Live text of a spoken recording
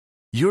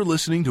You're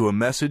listening to a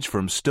message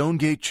from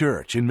Stonegate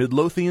Church in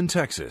Midlothian,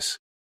 Texas.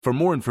 For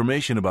more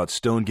information about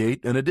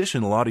Stonegate and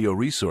additional audio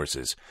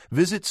resources,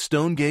 visit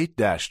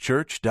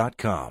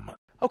stonegate-church.com.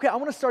 Okay, I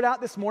want to start out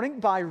this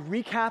morning by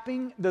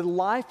recapping the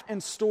life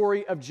and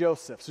story of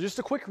Joseph. So just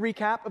a quick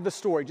recap of the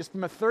story, just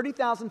from a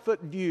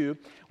 30,000-foot view,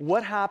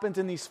 what happens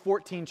in these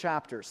 14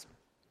 chapters.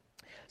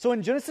 So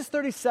in Genesis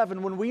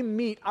 37, when we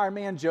meet our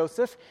man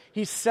Joseph,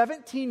 he's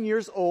 17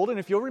 years old, and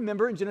if you'll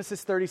remember in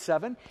Genesis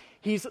 37,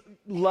 he's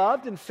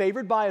loved and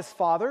favored by his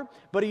father,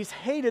 but he's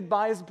hated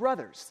by his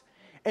brothers.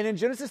 And in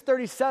Genesis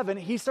 37,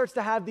 he starts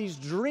to have these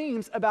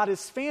dreams about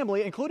his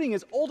family, including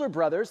his older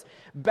brothers,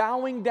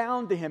 bowing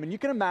down to him. And you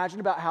can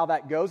imagine about how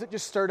that goes. It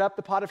just stirred up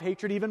the pot of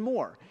hatred even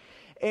more.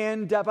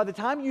 And by the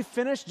time you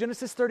finish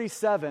Genesis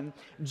 37,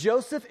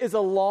 Joseph is a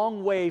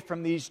long way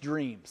from these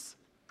dreams.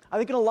 I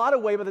think in a lot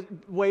of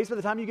ways, by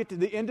the time you get to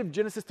the end of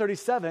Genesis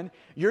 37,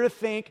 you're to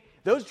think,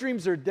 those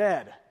dreams are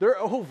dead. They're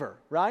over,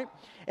 right?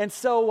 And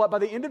so by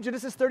the end of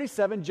Genesis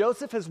 37,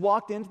 Joseph has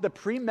walked into the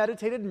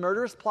premeditated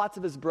murderous plots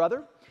of his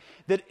brother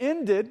that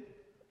ended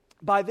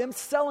by them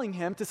selling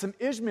him to some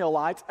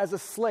Ishmaelites as a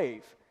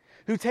slave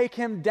who take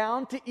him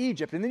down to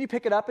Egypt. And then you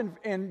pick it up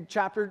in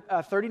chapter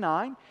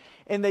 39,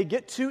 and they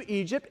get to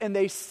Egypt, and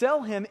they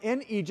sell him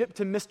in Egypt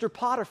to Mr.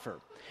 Potiphar.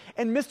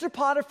 And Mr.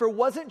 Potiphar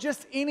wasn't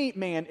just any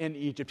man in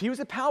Egypt. He was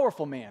a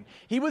powerful man.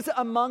 He was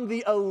among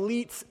the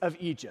elites of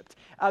Egypt.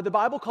 The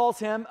Bible calls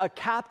him a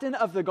captain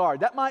of the guard.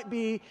 That might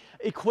be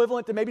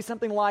equivalent to maybe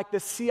something like the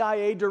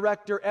CIA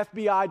director,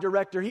 FBI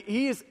director.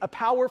 He is a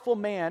powerful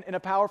man in a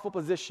powerful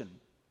position.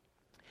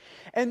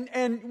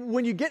 And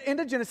when you get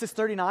into Genesis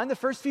 39, the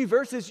first few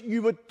verses,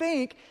 you would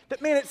think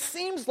that, man, it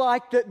seems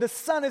like the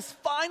sun is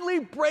finally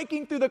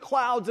breaking through the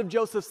clouds of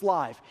Joseph's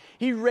life.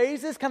 He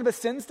raises, kind of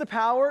ascends to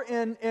power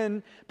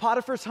in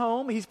Potiphar's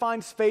home. He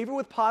finds favor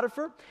with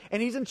Potiphar,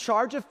 and he's in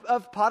charge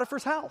of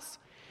Potiphar's house.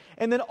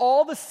 And then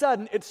all of a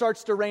sudden, it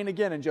starts to rain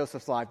again in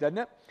Joseph's life, doesn't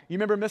it? You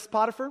remember Miss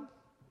Potiphar?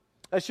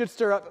 That should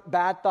stir up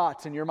bad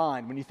thoughts in your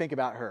mind when you think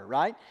about her,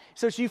 right?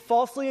 So she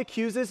falsely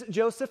accuses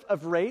Joseph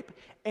of rape,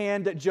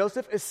 and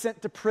Joseph is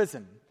sent to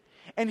prison.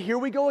 And here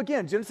we go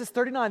again, Genesis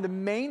 39. The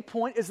main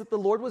point is that the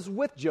Lord was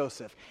with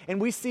Joseph. And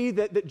we see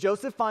that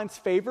Joseph finds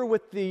favor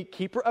with the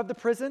keeper of the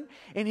prison,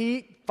 and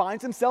he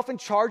finds himself in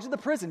charge of the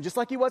prison, just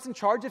like he was in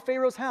charge of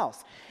Pharaoh's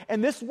house.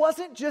 And this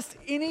wasn't just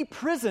any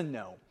prison,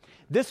 no.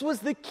 This was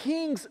the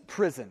king's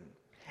prison.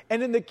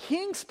 And in the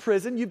king's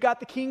prison, you've got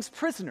the king's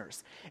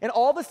prisoners. And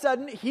all of a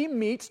sudden, he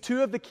meets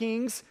two of the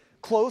king's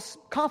close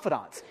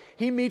confidants.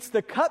 He meets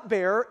the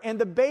cupbearer and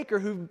the baker,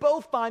 who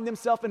both find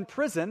themselves in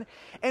prison.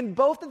 And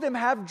both of them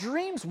have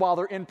dreams while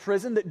they're in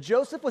prison that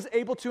Joseph was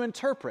able to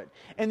interpret.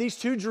 And these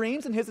two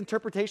dreams and his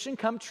interpretation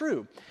come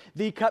true.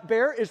 The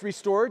cupbearer is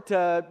restored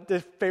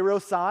to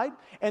Pharaoh's side,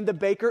 and the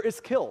baker is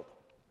killed.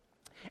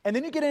 And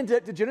then you get into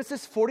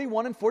Genesis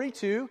 41 and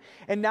 42,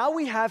 and now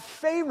we have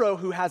Pharaoh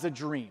who has a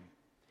dream.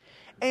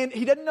 And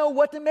he doesn't know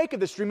what to make of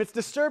this dream. It's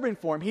disturbing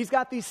for him. He's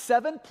got these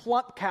 7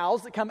 plump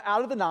cows that come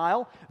out of the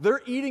Nile.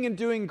 They're eating and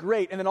doing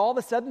great. And then all of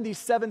a sudden, these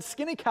 7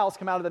 skinny cows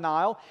come out of the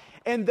Nile,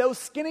 and those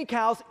skinny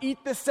cows eat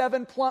the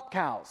 7 plump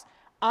cows.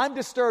 I'm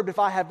disturbed if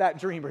I have that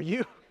dream. Are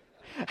you?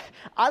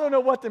 I don't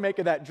know what to make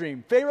of that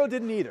dream. Pharaoh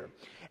didn't either.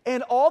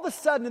 And all of a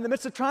sudden, in the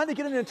midst of trying to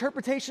get an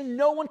interpretation,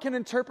 no one can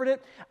interpret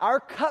it. Our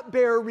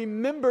cupbearer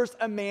remembers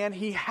a man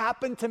he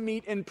happened to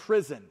meet in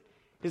prison.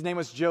 His name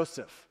was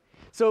Joseph.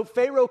 So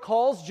Pharaoh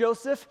calls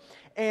Joseph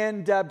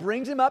and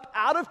brings him up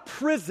out of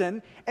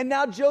prison, and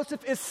now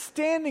Joseph is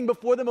standing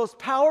before the most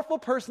powerful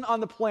person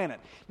on the planet.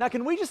 Now,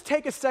 can we just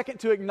take a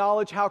second to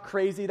acknowledge how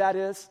crazy that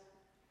is?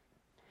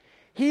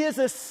 He is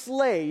a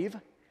slave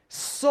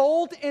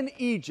sold in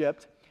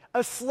Egypt,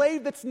 a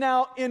slave that's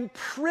now in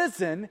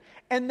prison,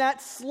 and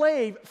that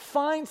slave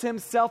finds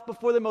himself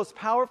before the most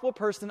powerful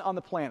person on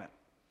the planet.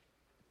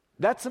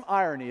 That's some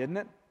irony, isn't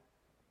it?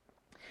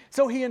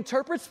 So he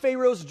interprets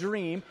Pharaoh's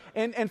dream,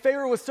 and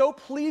Pharaoh was so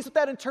pleased with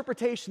that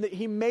interpretation that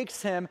he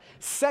makes him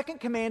second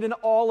command in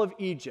all of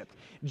Egypt.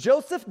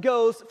 Joseph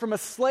goes from a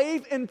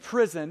slave in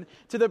prison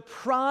to the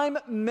prime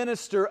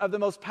minister of the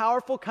most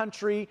powerful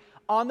country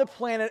on the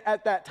planet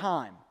at that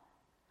time.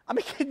 I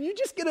mean, can you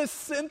just get a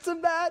sense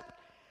of that?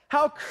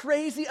 How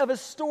crazy of a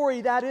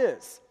story that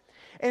is.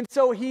 And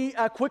so he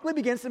quickly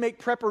begins to make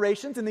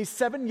preparations. In these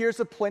 7 years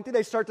of plenty,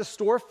 they start to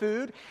store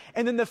food.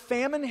 And then the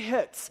famine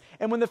hits.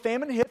 And when the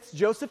famine hits,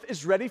 Joseph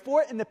is ready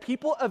for it. And the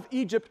people of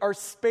Egypt are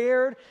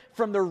spared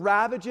from the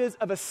ravages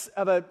of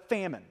a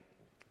famine.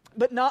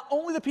 But not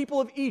only the people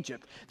of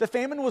Egypt. The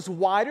famine was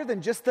wider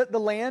than just the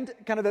land,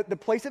 kind of the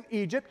place of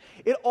Egypt.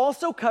 It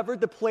also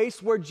covered the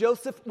place where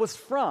Joseph was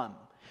from.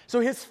 So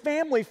his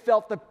family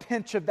felt the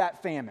pinch of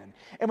that famine.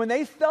 And when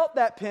they felt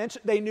that pinch,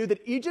 they knew that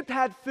Egypt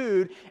had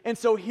food. And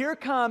so here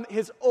come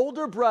his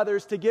older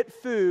brothers to get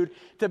food,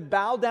 to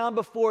bow down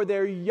before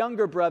their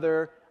younger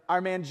brother, our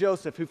man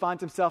Joseph, who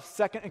finds himself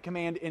second in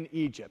command in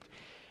Egypt.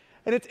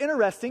 And it's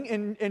interesting,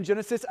 in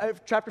Genesis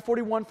chapter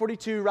 41,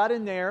 42, right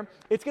in there,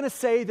 it's going to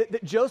say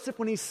that Joseph,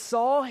 when he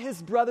saw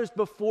his brothers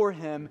before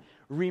him,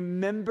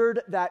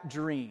 remembered that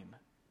dream.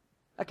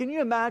 Can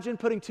you imagine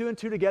putting two and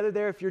two together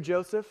there if you're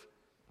Joseph?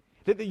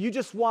 That you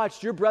just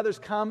watched your brothers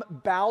come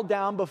bow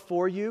down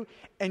before you,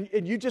 and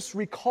you just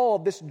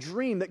recalled this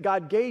dream that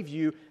God gave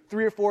you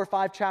 3 or 4 or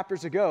 5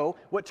 chapters ago,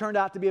 what turned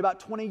out to be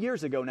about 20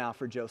 years ago now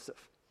for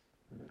Joseph.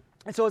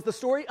 And so as the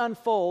story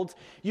unfolds,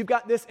 you've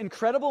got this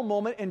incredible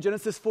moment in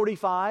Genesis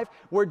 45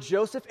 where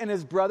Joseph and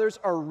his brothers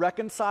are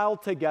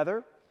reconciled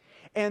together.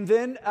 And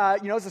then,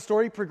 as the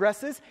story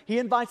progresses, he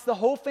invites the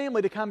whole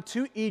family to come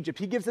to Egypt.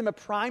 He gives them a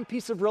prime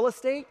piece of real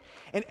estate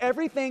and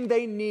everything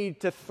they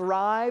need to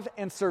thrive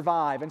and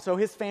survive. And so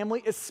his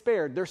family is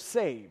spared. They're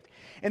saved.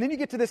 And then you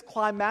get to this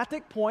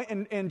climactic point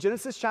in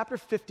Genesis chapter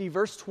 50,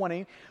 verse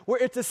 20,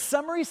 where it's a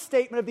summary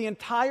statement of the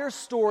entire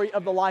story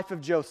of the life of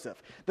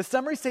Joseph. The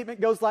summary statement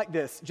goes like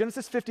this,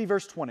 Genesis 50,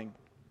 verse 20.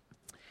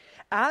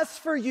 As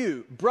for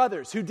you,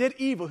 brothers, who did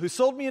evil, who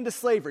sold me into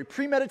slavery,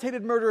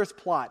 premeditated murderous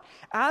plot,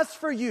 as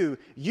for you,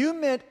 you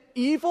meant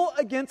evil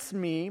against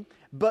me,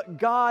 but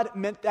God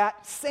meant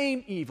that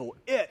same evil,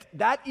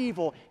 that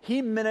evil,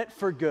 he meant it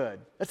for good.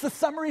 That's the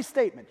summary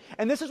statement.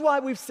 And this is why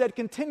we've said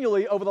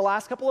continually over the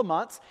last couple of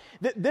months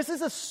that this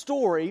is a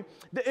story,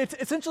 it's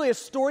essentially a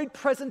storied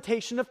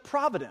presentation of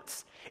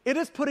providence. It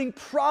is putting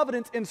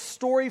providence in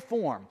story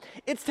form.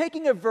 It's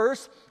taking a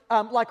verse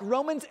like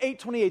Romans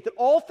 8:28, that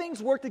all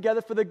things work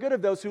together for the good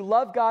of those who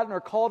love God and are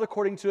called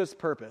according to his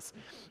purpose.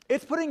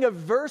 It's putting a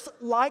verse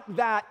like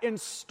that in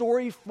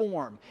story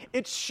form.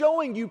 It's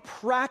showing you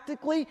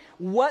practically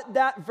what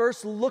that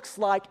verse looks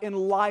like in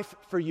life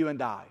for you and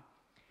I.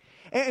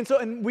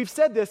 And we've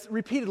said this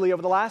repeatedly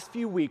over the last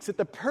few weeks, that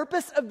the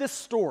purpose of this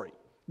story,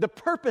 the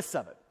purpose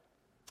of it,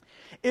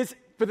 is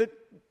for the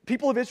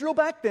people of Israel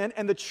back then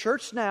and the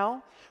church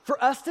now,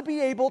 for us to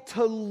be able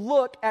to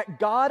look at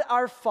God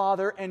our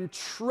Father and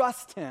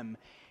trust him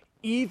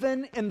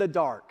even in the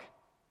dark.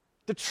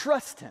 To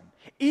trust him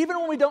even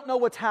when we don't know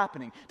what's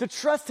happening. To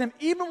trust him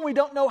even when we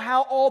don't know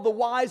how all the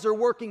whys are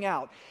working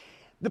out.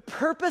 The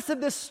purpose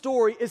of this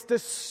story is to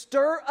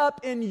stir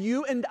up in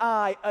you and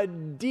I a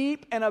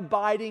deep and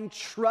abiding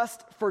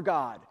trust for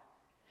God.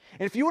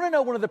 And if you want to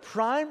know one of the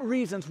prime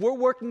reasons we're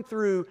working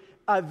through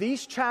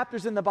these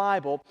chapters in the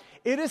Bible,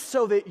 it is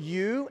so that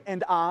you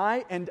and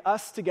I and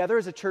us together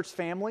as a church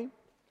family,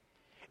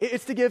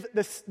 it's to give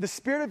the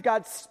Spirit of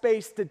God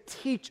space to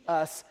teach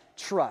us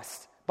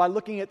trust by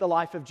looking at the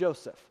life of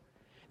Joseph.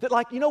 That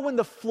when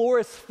the floor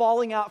is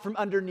falling out from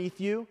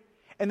underneath you,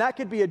 and that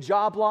could be a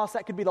job loss,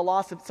 that could be the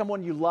loss of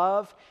someone you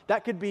love,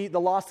 that could be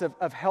the loss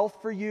of health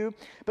for you,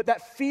 but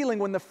that feeling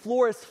when the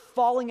floor is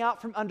falling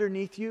out from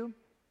underneath you,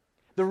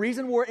 the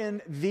reason we're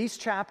in these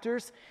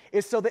chapters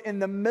is so that in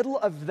the middle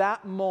of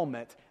that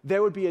moment,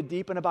 there would be a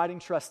deep and abiding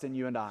trust in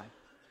you and I.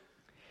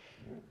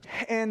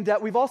 And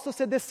we've also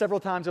said this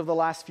several times over the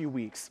last few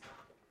weeks,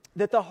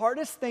 that the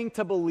hardest thing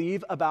to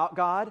believe about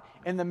God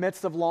in the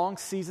midst of long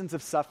seasons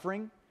of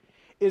suffering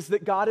is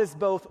that God is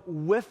both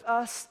with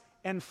us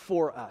and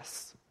for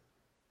us.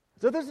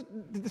 So there's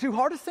the two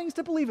hardest things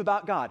to believe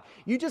about God.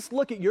 You just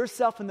look at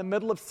yourself in the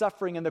middle of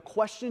suffering and the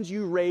questions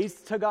you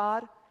raised to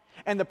God,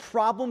 and the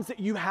problems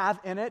that you have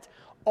in it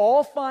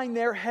all find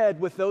their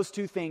head with those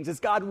two things. Is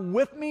God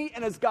with me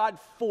and is God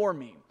for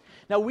me?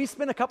 Now, we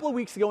spent a couple of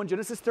weeks ago in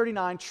Genesis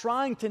 39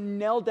 trying to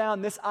nail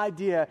down this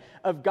idea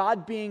of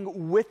God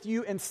being with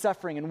you in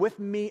suffering and with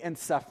me in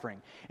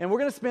suffering. And we're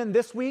going to spend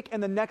this week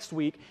and the next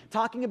week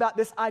talking about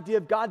this idea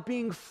of God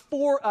being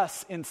for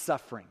us in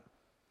suffering.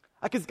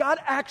 Is God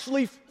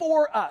actually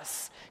for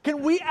us?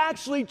 Can we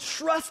actually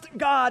trust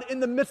God in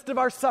the midst of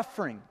our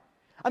suffering?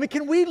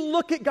 Can we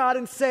look at God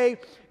and say,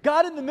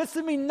 God, in the midst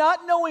of me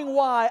not knowing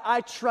why,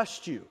 I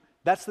trust you?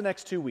 That's the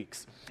next 2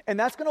 weeks. And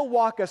that's going to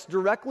walk us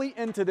directly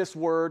into this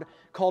word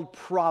called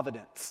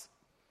providence.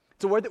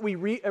 It's a word that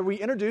we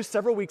introduced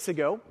several weeks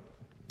ago.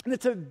 And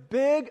it's a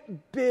big,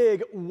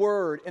 big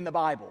word in the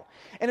Bible.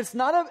 And it's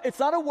not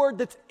a word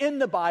that's in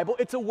the Bible.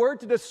 It's a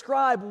word to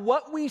describe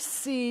what we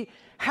see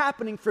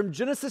happening from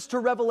Genesis to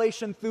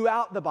Revelation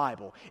throughout the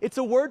Bible. It's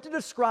a word to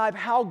describe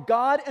how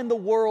God and the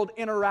world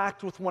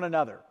interact with one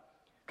another.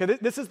 Okay,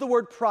 this is the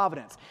word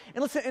providence.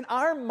 And listen, in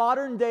our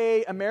modern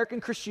day American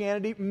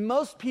Christianity,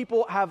 most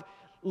people have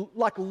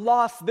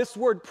lost this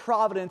word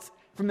providence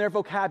from their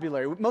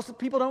vocabulary. Most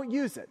people don't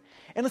use it.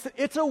 And listen,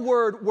 it's a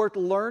word worth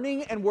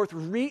learning and worth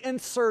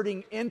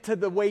reinserting into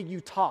the way you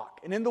talk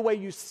and in the way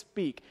you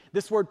speak,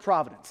 this word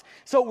providence.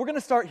 So we're going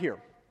to start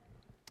here.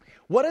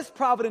 What does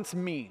providence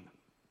mean?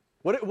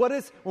 What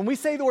is, when we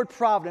say the word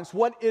providence,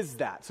 what is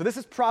that? So this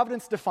is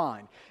providence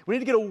defined. We need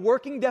to get a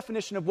working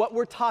definition of what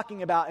we're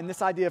talking about in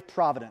this idea of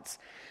providence.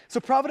 So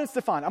providence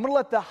defined. I'm going to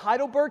let the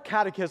Heidelberg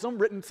Catechism,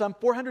 written some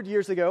 400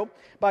 years ago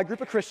by a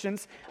group of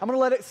Christians, I'm going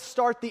to let it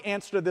start the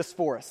answer to this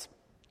for us.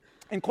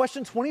 In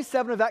question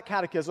 27 of that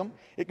catechism,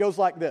 it goes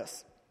like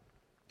this.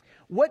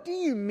 What do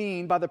you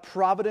mean by the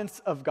providence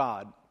of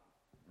God?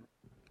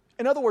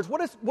 In other words, what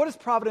does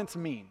providence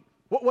mean?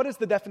 What is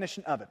the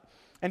definition of it?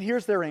 And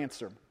here's their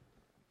answer.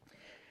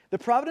 The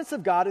providence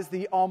of God is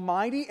the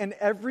almighty and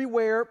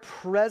everywhere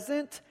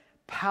present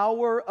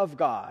power of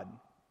God,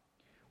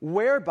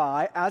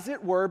 whereby, as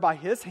it were by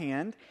his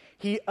hand,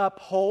 He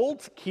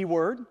upholds,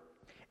 keyword,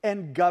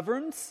 and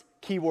governs,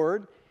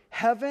 keyword,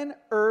 heaven,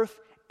 earth,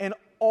 and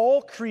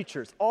all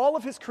creatures, all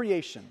of his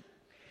creation,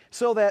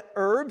 so that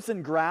herbs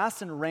and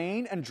grass and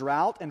rain and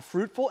drought and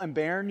fruitful and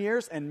barren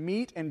years and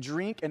meat and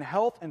drink and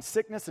health and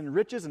sickness and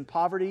riches and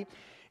poverty,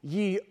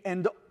 ye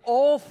and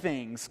all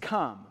things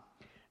come,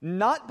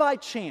 not by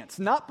chance,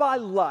 not by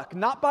luck,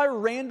 not by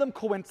random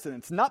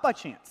coincidence, not by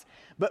chance,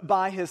 but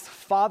by his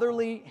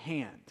fatherly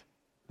hand.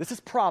 This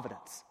is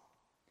providence.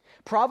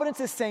 Providence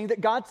is saying that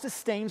God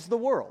sustains the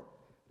world.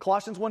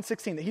 Colossians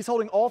 1:16, that he's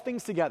holding all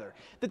things together.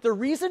 That the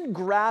reason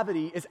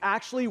gravity is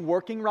actually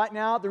working right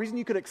now, the reason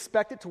you could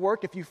expect it to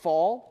work if you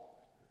fall,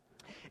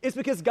 is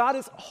because God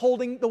is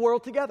holding the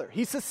world together.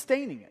 He's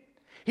sustaining it.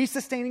 He's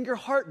sustaining your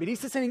heartbeat. He's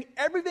sustaining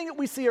everything that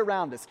we see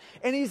around us.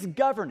 And he's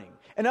governing.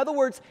 In other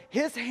words,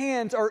 his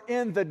hands are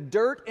in the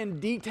dirt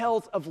and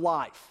details of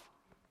life.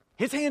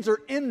 His hands are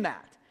in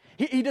that.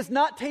 He does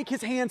not take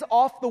his hands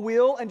off the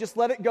wheel and just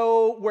let it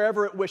go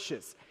wherever it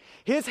wishes.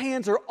 His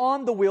hands are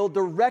on the wheel,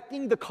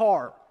 directing the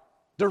car,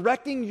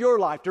 directing your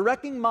life,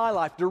 directing my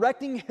life,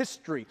 directing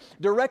history,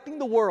 directing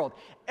the world.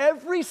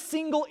 Every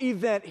single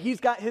event, he's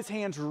got his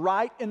hands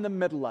right in the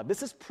middle of.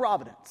 This is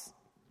providence.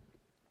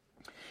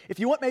 If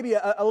you want maybe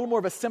a little more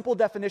of a simple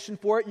definition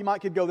for it, you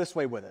might could go this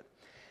way with it.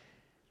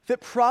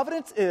 That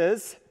providence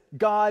is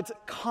God's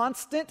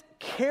constant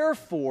care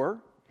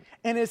for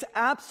and his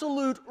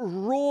absolute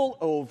rule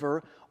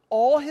over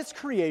all his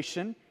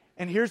creation,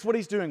 and here's what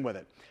he's doing with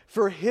it.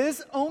 For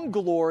his own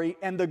glory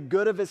and the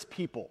good of his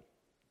people.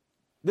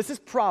 This is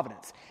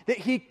providence. That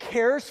he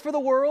cares for the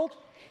world,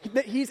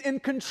 that he's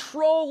in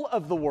control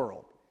of the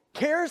world.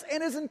 Cares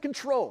and is in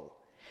control.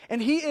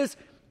 And he is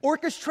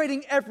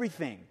orchestrating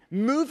everything,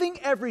 moving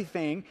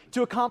everything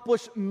to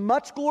accomplish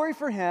much glory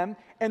for him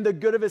and the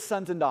good of his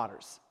sons and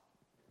daughters.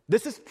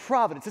 This is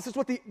providence. This is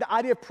what the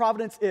idea of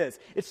providence is.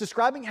 It's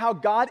describing how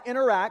God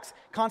interacts,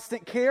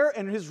 constant care,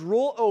 and his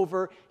rule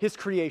over his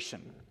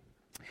creation.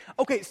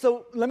 Okay,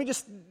 so let me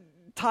just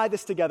tie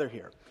this together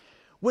here.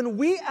 When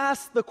we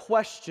ask the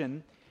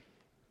question,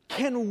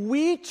 can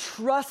we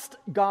trust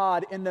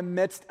God in the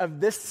midst of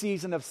this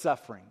season of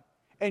suffering?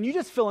 And you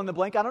just fill in the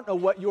blank. I don't know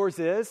what yours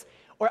is,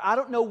 or I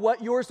don't know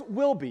what yours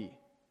will be.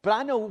 But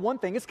I know one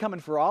thing, it's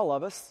coming for all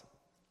of us.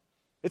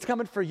 It's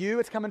coming for you,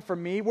 it's coming for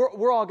me.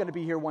 We're all going to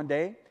be here one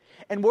day.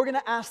 And we're going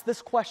to ask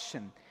this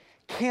question.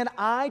 Can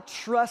I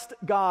trust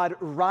God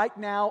right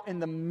now in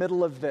the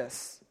middle of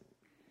this?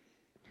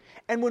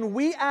 And when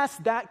we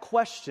ask that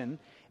question,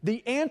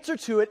 the answer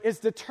to it is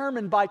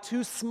determined by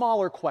two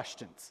smaller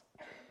questions.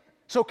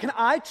 So can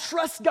I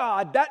trust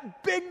God?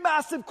 That big,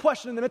 massive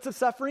question in the midst of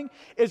suffering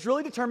is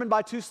really determined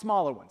by two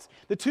smaller ones.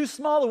 The two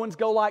smaller ones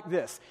go like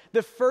this.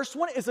 The first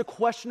one is a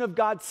question of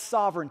God's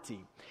sovereignty.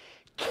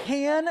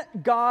 Can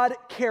God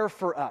care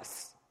for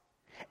us?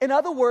 In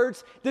other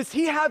words, does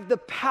he have the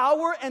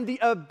power and the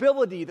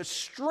ability, the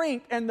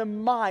strength and the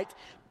might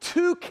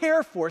to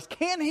care for us?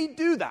 Can he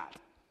do that?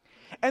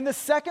 And the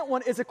second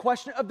one is a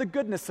question of the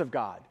goodness of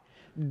God.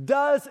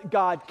 Does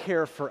God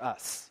care for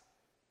us?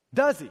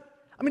 Does he?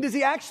 I mean, does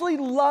he actually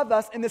love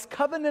us in this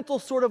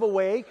covenantal sort of a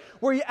way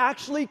where he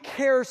actually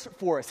cares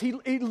for us?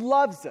 He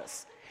loves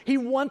us. He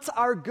wants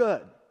our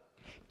good.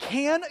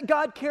 Can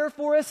God care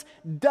for us?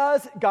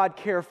 Does God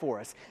care for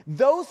us?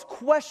 Those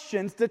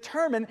questions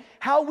determine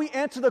how we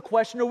answer the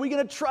question, are we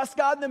going to trust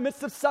God in the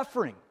midst of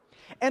suffering?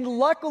 And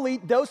luckily,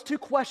 those two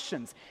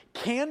questions,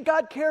 can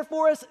God care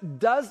for us?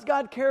 Does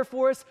God care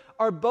for us?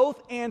 Are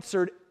both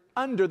answered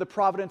under the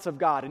providence of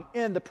God and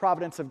in the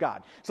providence of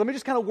God. So let me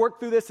just kind of work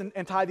through this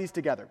and tie these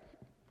together.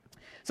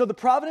 So the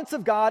providence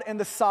of God and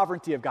the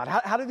sovereignty of God.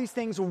 How do these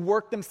things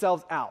work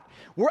themselves out?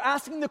 We're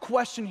asking the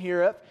question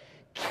here of,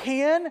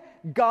 can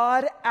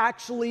God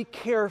actually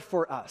care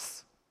for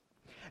us?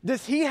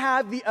 Does he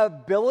have the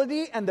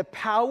ability and the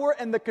power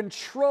and the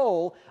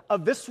control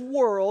of this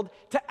world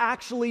to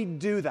actually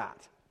do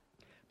that?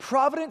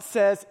 Providence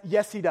says,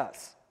 yes, he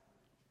does.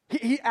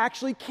 He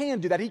actually can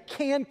do that. He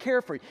can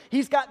care for you.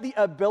 He's got the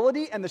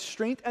ability and the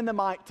strength and the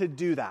might to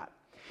do that.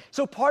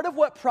 So part of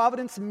what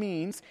providence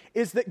means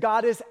is that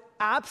God is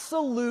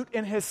absolute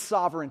in his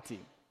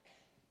sovereignty.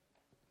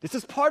 This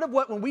is part of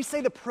what, when we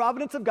say the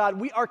providence of God,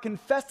 we are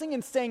confessing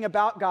and saying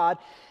about God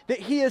that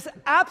he is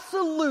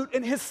absolute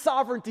in his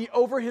sovereignty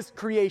over his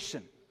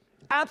creation.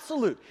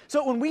 Absolute.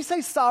 So when we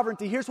say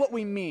sovereignty, here's what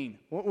we mean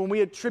when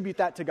we attribute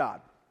that to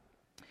God.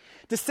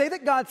 To say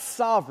that God's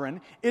sovereign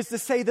is to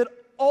say that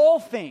all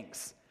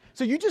things,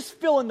 so you just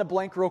fill in the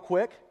blank real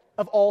quick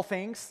of all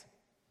things,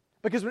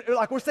 because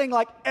we're saying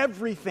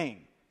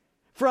everything.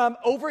 From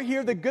over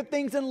here, the good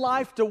things in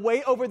life, to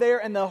way over there,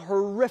 and the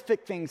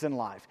horrific things in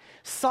life.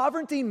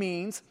 Sovereignty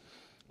means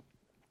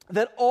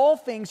that all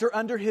things are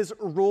under his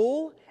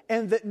rule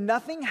and that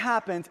nothing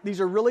happens. These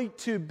are really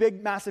two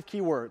big, massive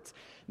key words.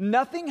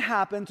 Nothing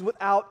happens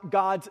without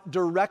God's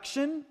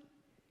direction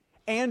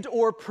and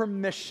or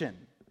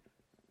permission.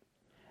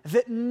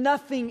 That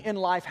nothing in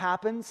life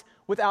happens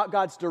without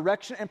God's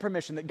direction and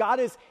permission. That God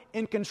is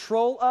in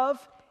control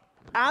of,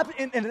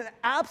 in an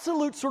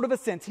absolute sort of a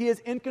sense, he is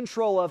in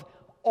control of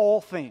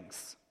all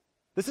things.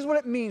 This is what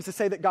it means to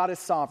say that God is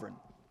sovereign.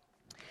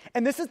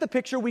 And this is the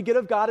picture we get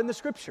of God in the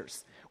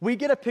Scriptures. We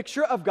get a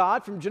picture of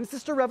God from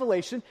Genesis to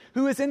Revelation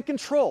who is in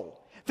control.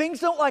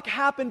 Things don't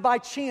happen by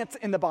chance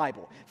in the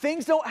Bible.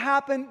 Things don't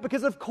happen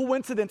because of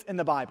coincidence in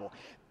the Bible.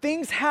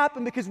 Things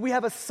happen because we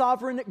have a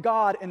sovereign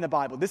God in the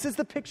Bible. This is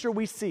the picture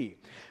we see.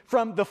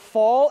 From the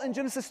fall in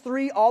Genesis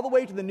 3 all the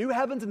way to the new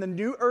heavens and the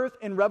new earth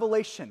in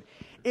Revelation.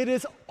 It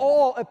is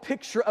all a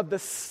picture of the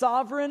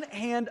sovereign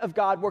hand of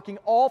God working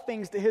all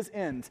things to his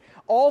ends,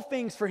 all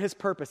things for his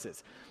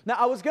purposes. Now,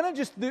 I was going to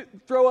just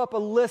throw up a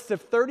list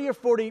of 30 or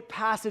 40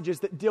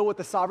 passages that deal with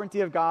the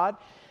sovereignty of God.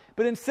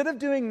 But instead of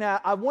doing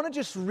that, I want to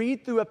just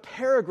read through a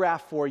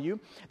paragraph for you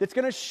that's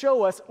going to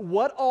show us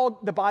what all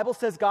the Bible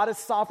says God is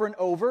sovereign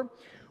over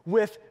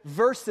with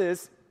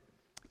verses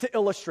to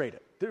illustrate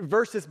it, the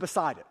verses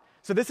beside it.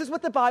 So this is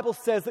what the Bible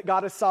says that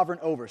God is sovereign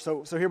over.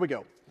 So here we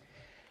go.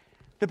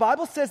 The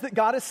Bible says that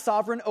God is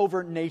sovereign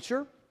over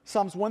nature,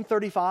 Psalms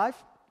 135,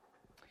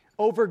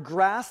 over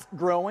grass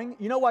growing.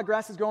 You know why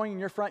grass is growing in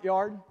your front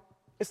yard?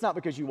 It's not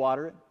because you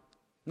water it,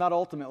 not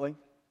ultimately.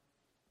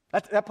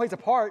 That plays a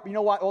part. You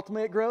know why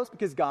ultimately it grows?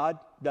 Because God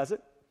does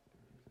it.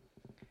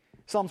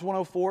 Psalms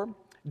 104.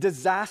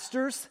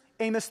 Disasters,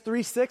 Amos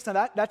 3:6.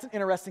 Now that's an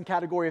interesting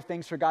category of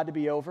things for God to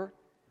be over.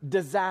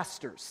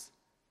 Disasters,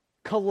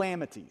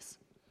 calamities.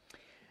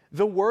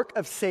 The work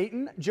of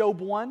Satan, Job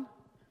 1,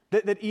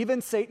 that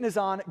even Satan is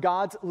on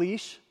God's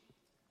leash,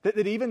 that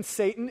even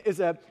Satan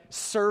is a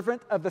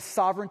servant of the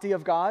sovereignty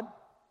of God.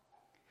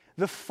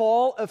 The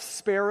fall of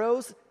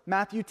sparrows,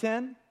 Matthew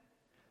 10.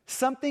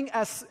 Something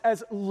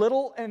as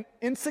little and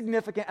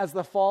insignificant as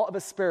the fall of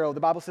a sparrow, the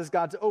Bible says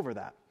God's over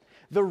that.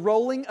 The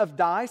rolling of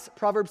dice,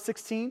 Proverbs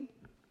 16.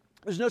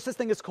 There's no such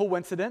thing as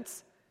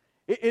coincidence.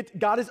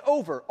 God is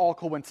over all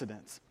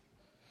coincidence.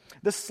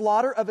 The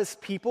slaughter of his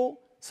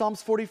people,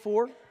 Psalms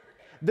 44.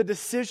 The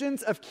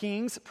decisions of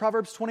kings,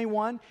 Proverbs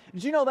 21.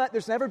 Did you know that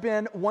there's never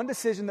been one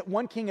decision that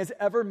one king has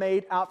ever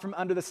made out from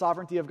under the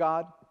sovereignty of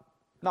God?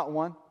 Not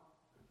one.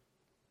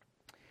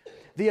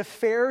 The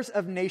affairs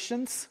of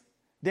nations,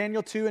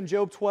 Daniel 2 and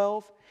Job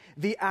 12,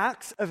 the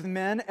acts of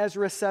men,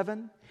 Ezra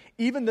 7,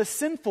 even the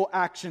sinful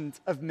actions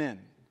of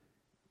men.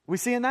 We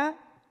seeing that?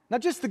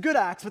 Not just the good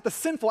acts, but the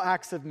sinful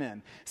acts of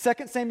men.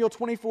 2 Samuel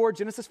 24,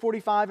 Genesis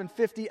 45 and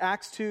 50,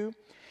 Acts 2.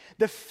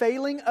 The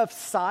failing of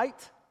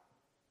sight,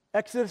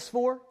 Exodus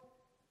 4.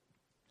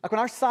 Like when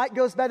our sight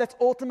goes bad, that's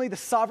ultimately the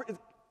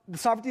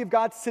sovereignty of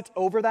God sits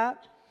over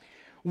that.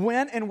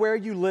 When and where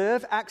you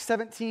live, Acts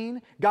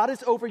 17. God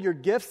is over your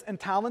gifts and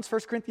talents,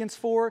 1 Corinthians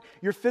 4.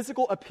 Your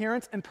physical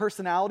appearance and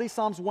personality,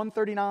 Psalms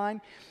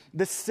 139.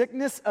 The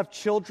sickness of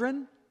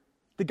children.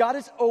 That God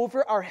is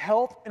over our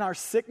health and our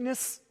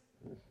sickness,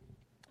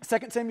 2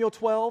 Samuel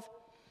 12.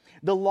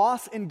 The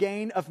loss and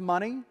gain of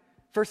money,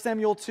 1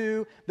 Samuel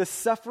 2. The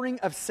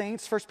suffering of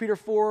saints, 1 Peter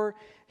 4.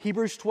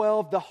 Hebrews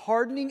 12. The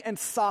hardening and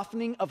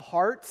softening of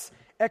hearts,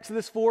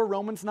 Exodus 4,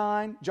 Romans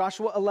 9,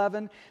 Joshua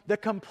 11, the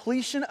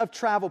completion of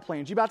travel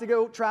plans. You about to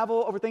go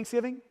travel over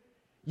Thanksgiving?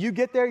 You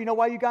get there, you know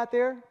why you got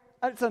there?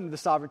 It's under the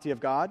sovereignty of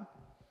God.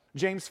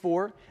 James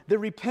 4, the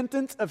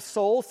repentance of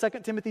souls,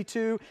 2 Timothy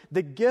 2,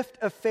 the gift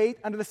of faith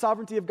under the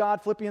sovereignty of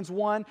God, Philippians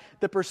 1,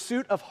 the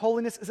pursuit of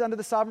holiness is under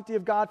the sovereignty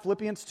of God,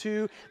 Philippians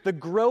 2, the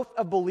growth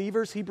of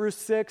believers, Hebrews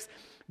 6,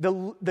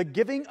 the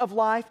giving of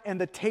life and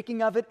the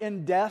taking of it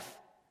in death,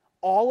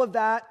 all of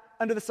that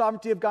under the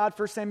sovereignty of God,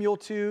 1 Samuel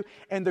 2,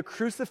 and the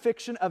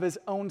crucifixion of his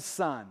own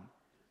son,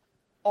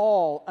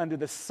 all under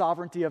the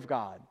sovereignty of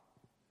God.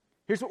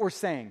 Here's what we're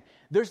saying.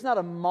 There's not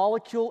a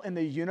molecule in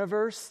the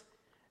universe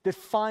that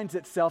finds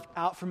itself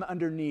out from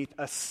underneath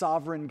a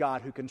sovereign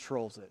God who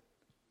controls it.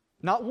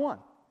 Not one.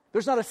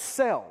 There's not a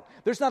cell.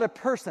 There's not a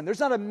person. There's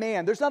not a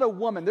man. There's not a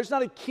woman. There's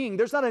not a king.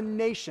 There's not a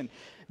nation.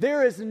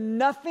 There is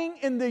nothing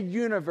in the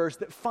universe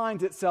that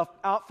finds itself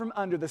out from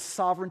under the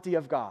sovereignty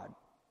of God.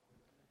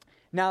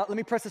 Now, let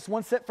me press this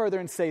one step further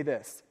and say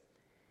this.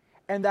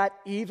 And that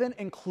even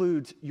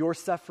includes your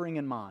suffering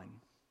and mine.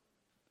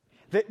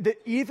 That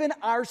even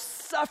our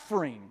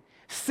suffering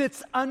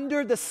sits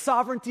under the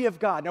sovereignty of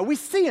God. Now, we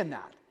see in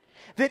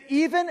that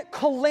even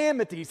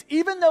calamities,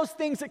 even those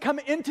things that come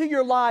into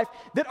your life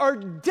that are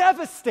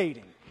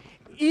devastating,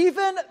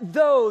 even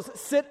those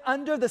sit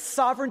under the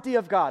sovereignty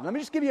of God. Let me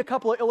just give you a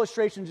couple of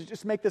illustrations to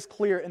just make this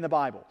clear in the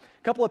Bible.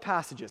 A couple of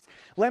passages.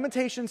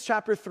 Lamentations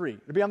chapter 3.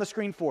 It'll be on the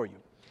screen for you.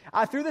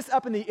 I threw this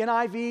up in the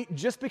NIV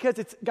just because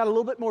it's got a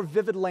little bit more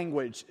vivid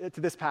language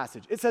to this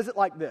passage. It says it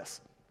like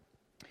this.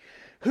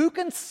 Who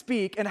can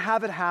speak and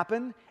have it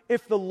happen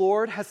if the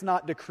Lord has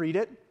not decreed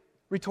it?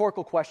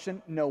 Rhetorical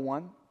question, no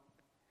one.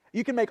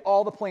 You can make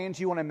all the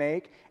plans you want to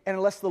make, and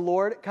unless the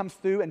Lord comes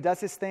through and does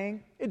his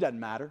thing, it doesn't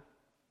matter.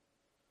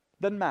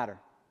 Doesn't matter.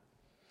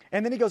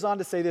 And then he goes on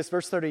to say this,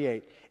 verse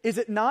 38. Is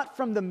it not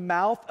from the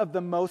mouth of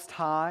the Most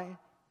High,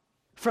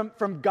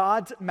 from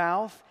God's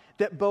mouth,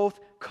 that both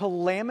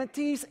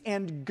calamities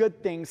and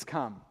good things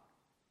come?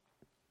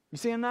 You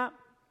seeing that?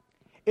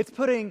 It's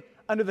putting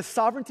under the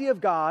sovereignty of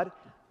God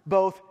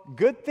both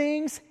good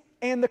things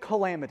and the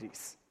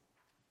calamities.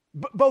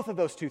 Both of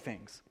those two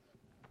things.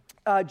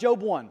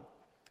 Job 1.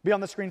 Be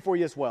on the screen for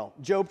you as well.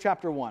 Job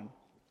chapter 1.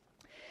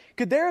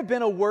 Could there have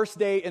been a worse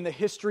day in the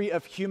history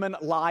of human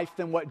life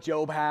than what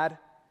Job had?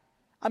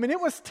 I mean, it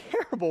was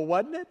terrible,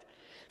 wasn't it?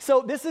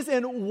 So this is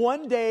in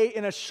one day,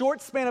 in a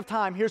short span of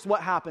time. Here's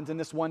what happens in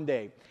this one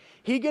day.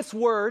 He gets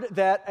word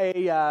that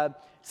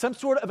some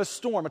sort of a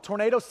storm, a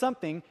tornado,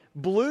 something,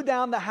 blew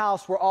down the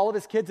house where all of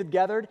his kids had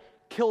gathered,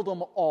 killed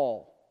them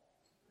all.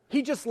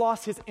 He just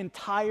lost his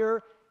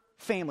entire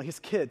family, his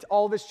kids,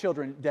 all of his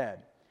children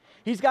dead.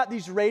 He's got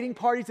these raiding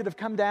parties that have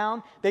come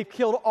down. They've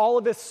killed all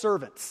of his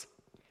servants.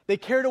 They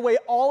carried away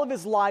all of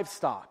his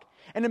livestock.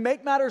 And to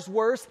make matters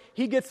worse,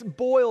 he gets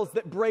boils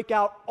that break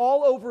out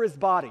all over his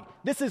body.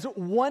 This is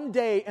one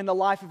day in the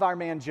life of our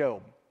man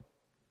Job.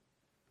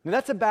 Now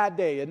that's a bad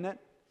day, isn't it?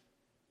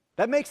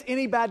 That makes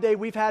any bad day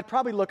we've had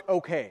probably look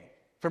okay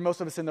for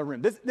most of us in the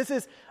room. This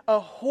is a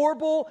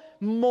horrible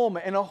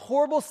moment and a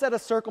horrible set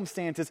of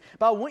circumstances.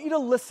 But I want you to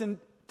listen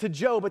to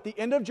Job at the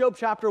end of Job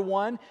chapter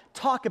 1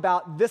 talk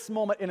about this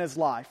moment in his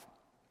life.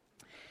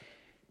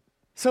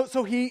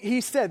 So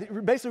he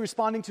said, basically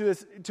responding to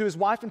his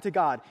wife and to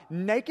God,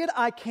 "Naked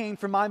I came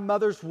from my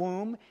mother's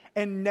womb,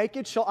 and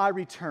naked shall I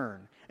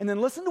return." And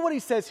then listen to what he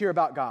says here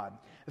about God.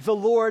 The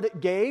Lord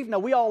gave. Now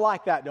we all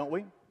like that, don't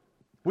we?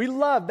 We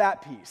love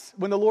that piece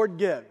when the Lord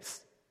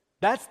gives.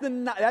 That's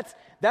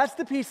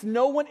the piece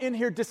no one in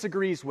here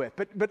disagrees with.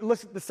 But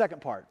listen to the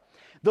second part.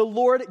 The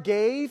Lord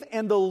gave,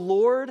 and the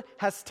Lord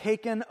has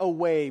taken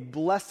away.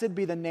 Blessed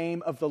be the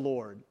name of the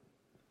Lord.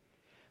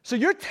 So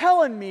you're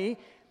telling me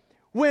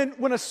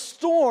when a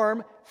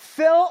storm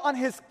fell on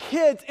his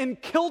kids and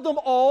killed them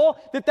all,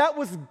 that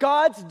was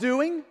God's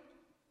doing?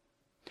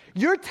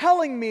 You're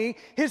telling me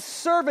his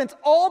servants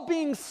all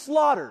being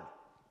slaughtered,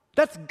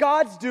 that's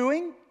God's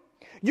doing?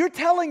 You're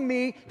telling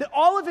me that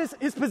all of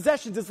his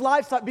possessions, his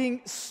livestock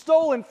being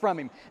stolen from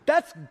him,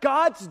 that's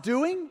God's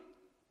doing?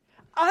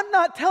 I'm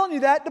not telling you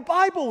that. The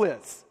Bible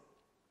is.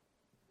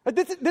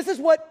 This is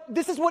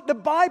what the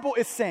Bible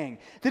is saying.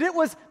 That it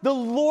was the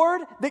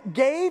Lord that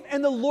gave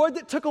and the Lord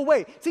that took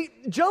away. See,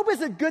 Job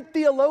is a good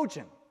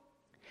theologian.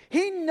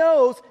 He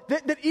knows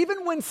that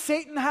even when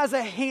Satan has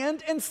a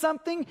hand in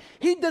something,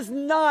 he does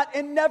not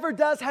and never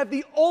does have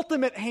the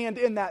ultimate hand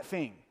in that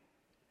thing.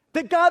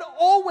 That God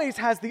always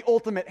has the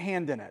ultimate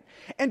hand in it.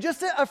 And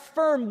just to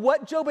affirm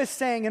what Job is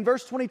saying, in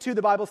verse 22,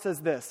 the Bible says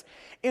this: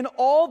 "In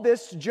all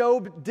this,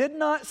 Job did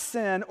not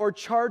sin or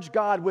charge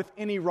God with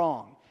any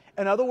wrong."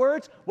 In other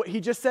words, what he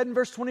just said in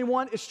verse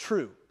 21 is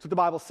true. That's what the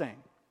Bible's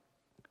saying.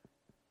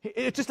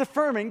 It's just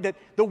affirming that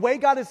the way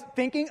God is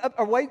thinking,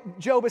 or way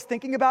Job is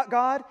thinking about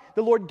God,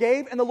 the Lord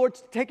gave and the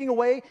Lord's taking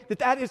away,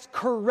 that is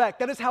correct.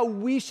 That is how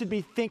we should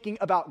be thinking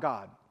about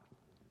God.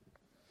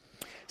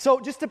 So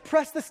just to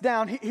press this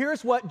down,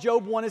 here's what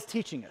Job 1 is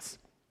teaching us.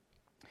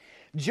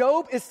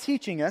 Job is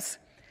teaching us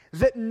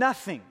that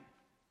nothing,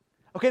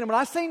 okay, and when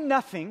I say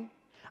nothing,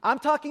 I'm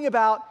talking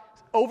about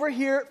over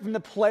here from the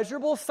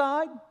pleasurable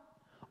side,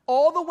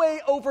 all the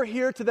way over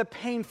here to the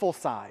painful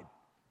side.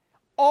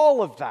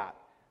 All of that.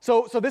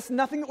 So this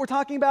nothing that we're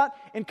talking about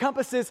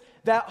encompasses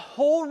that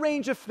whole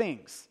range of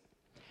things.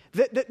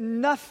 That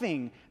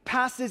nothing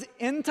passes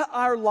into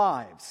our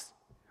lives.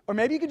 Or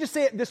maybe you could just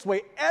say it this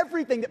way: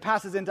 everything that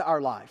passes into our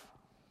life.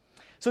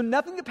 So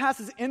nothing that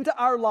passes into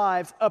our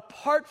lives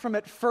apart from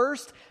it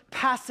first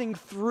passing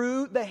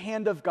through the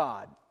hand of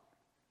God.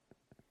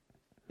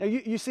 Now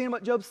you seeing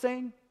what Job's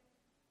saying?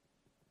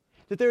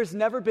 That there's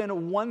never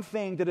been one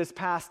thing that has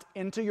passed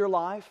into your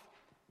life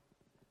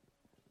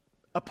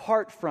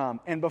apart from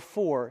and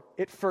before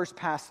it first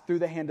passed through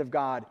the hand of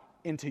God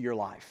into your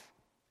life.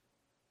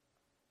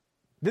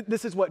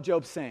 This is what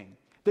Job's saying.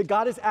 That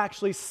God is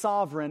actually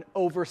sovereign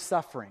over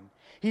suffering.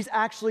 He's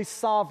actually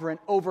sovereign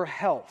over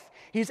health.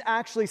 He's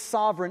actually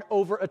sovereign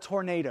over a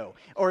tornado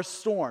or a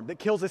storm that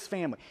kills his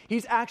family.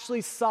 He's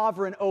actually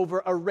sovereign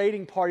over a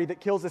raiding party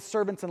that kills his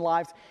servants and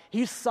lives.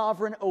 He's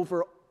sovereign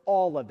over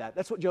all of that.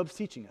 That's what Job's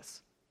teaching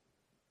us.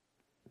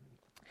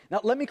 Now,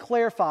 let me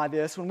clarify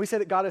this when we say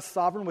that God is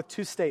sovereign with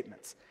two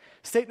statements.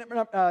 Statement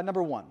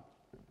number one.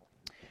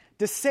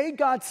 To say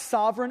God's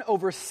sovereign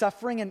over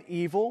suffering and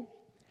evil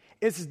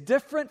is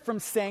different from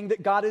saying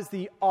that God is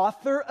the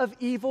author of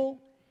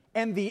evil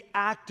and the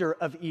actor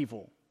of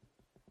evil.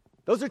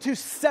 Those are two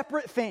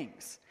separate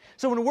things.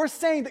 So when we're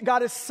saying that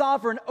God is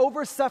sovereign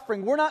over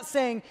suffering, we're not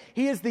saying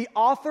he is the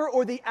author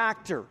or the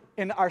actor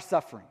in our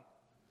suffering.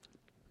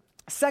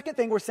 Second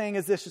thing we're saying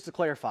is this, just to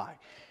clarify.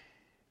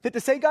 That to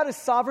say God is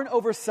sovereign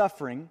over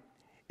suffering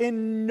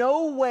in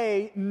no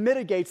way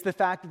mitigates the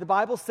fact that the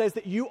Bible says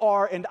that you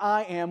are and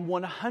I am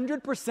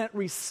 100%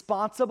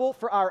 responsible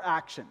for our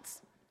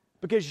actions.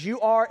 Because you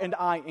are and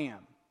I am.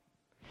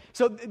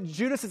 So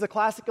Judas is a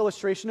classic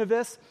illustration of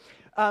this.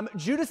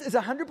 Judas is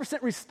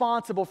 100%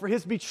 responsible for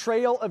his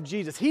betrayal of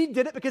Jesus. He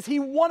did it because he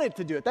wanted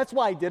to do it. That's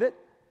why he did it.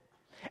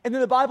 And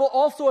then the Bible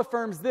also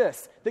affirms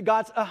this, that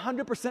God's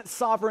 100%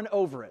 sovereign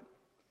over it.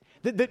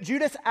 That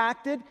Judas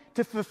acted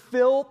to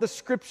fulfill the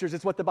scriptures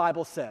is what the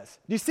Bible says.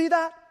 Do you see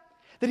that?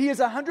 That he is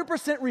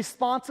 100%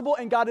 responsible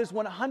and God is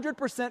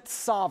 100%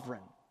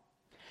 sovereign.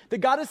 that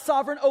God is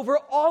sovereign over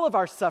all of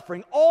our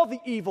suffering, all the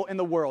evil in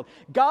the world.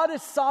 God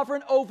is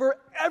sovereign over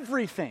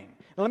everything.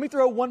 Now, let me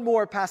throw one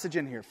more passage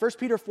in here. 1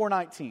 Peter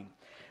 4:19.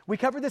 We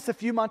covered this a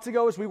few months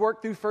ago as we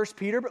worked through 1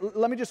 Peter, but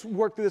let me just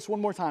work through this one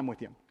more time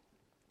with you.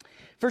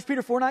 1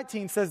 Peter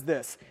 4:19 says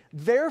this,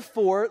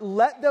 "Therefore,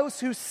 let those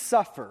who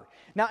suffer."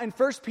 Now, in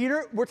 1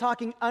 Peter, we're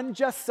talking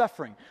unjust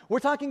suffering. We're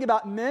talking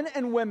about men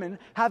and women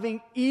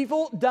having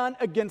evil done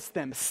against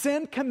them,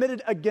 sin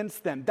committed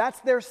against them. That's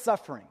their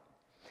suffering.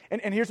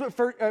 And here's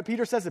what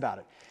Peter says about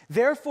it.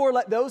 "Therefore,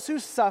 let those who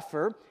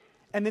suffer,"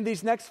 and then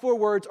these next four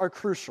words are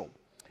crucial,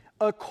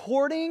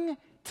 "according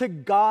to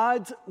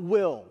God's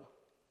will."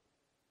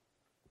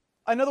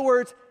 In other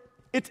words,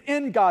 it's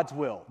in God's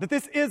will, that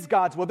this is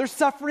God's will. They're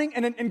suffering,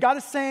 and God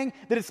is saying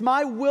that it's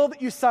my will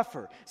that you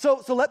suffer.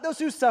 So let those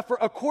who suffer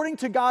according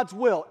to God's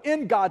will,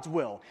 in God's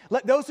will.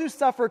 Let those who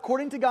suffer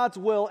according to God's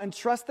will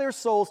entrust their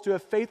souls to a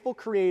faithful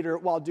Creator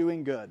while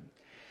doing good.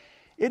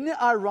 Isn't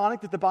it ironic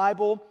that the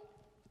Bible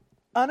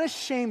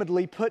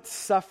unashamedly puts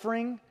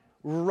suffering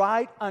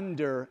right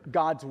under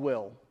God's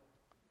will?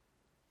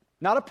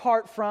 Not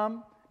apart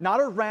from, not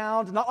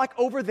around, not like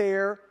over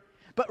there,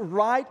 but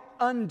right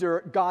under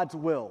God's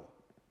will.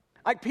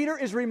 Like Peter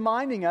is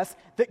reminding us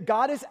that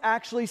God is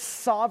actually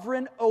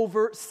sovereign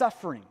over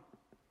suffering.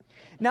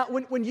 Now,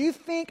 when you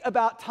think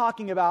about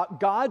talking about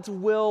God's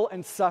will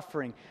and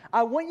suffering,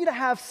 I want you to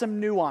have some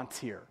nuance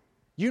here.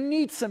 You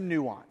need some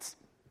nuance.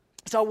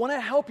 So I want to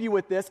help you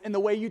with this in the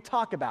way you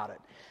talk about it,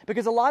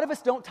 because a lot of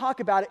us don't talk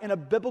about it in a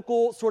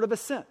biblical sort of a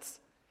sense.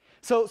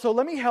 So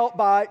let me help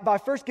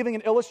by first giving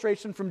an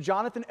illustration from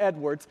Jonathan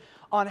Edwards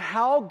on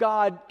how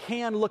God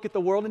can look at the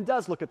world and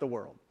does look at the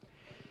world.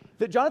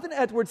 That Jonathan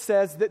Edwards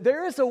says that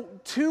there is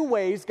two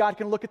ways God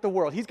can look at the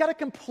world. He's got a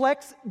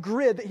complex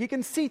grid that he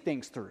can see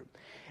things through.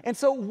 And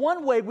so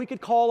one way we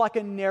could call like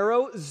a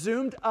narrow,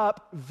 zoomed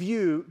up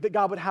view that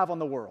God would have on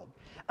the world.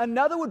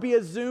 Another would be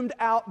a zoomed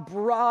out,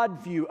 broad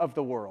view of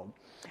the world.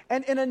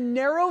 And in a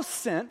narrow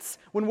sense,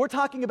 when we're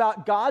talking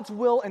about God's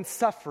will and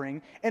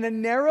suffering, in a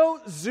narrow,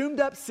 zoomed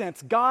up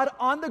sense, God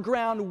on the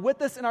ground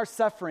with us in our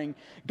suffering,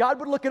 God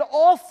would look at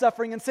all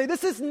suffering and say,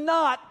 this is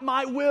not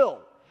my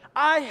will.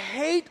 I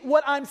hate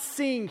what I'm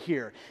seeing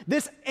here.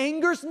 This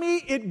angers me,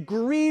 it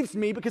grieves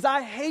me because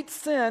I hate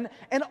sin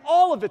and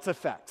all of its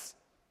effects.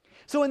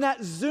 So in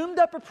that zoomed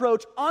up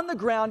approach on the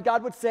ground,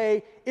 God would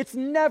say, it's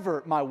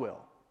never my will.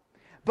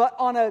 But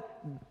on a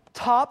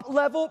top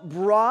level,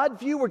 broad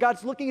view where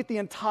God's looking at the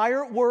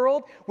entire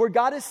world, where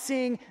God is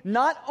seeing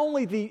not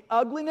only the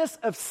ugliness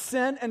of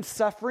sin and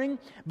suffering,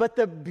 but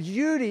the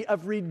beauty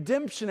of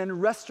redemption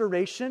and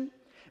restoration,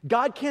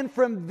 God can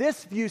from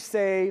this view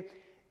say,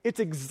 it's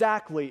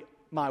exactly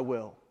my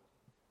will.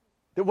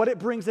 That what it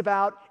brings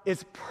about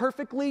is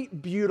perfectly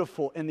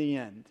beautiful in the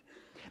end.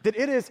 That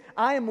it is,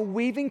 I am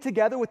weaving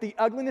together with the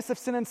ugliness of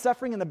sin and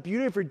suffering and the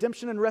beauty of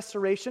redemption and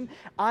restoration,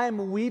 I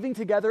am weaving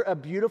together a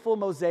beautiful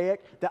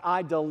mosaic that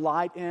I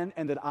delight in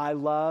and that I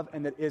love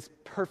and that is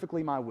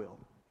perfectly my will.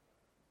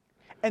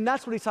 And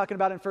that's what he's talking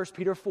about in 1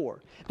 Peter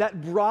 4.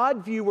 That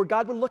broad view where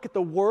God would look at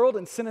the world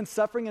and sin and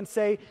suffering and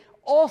say,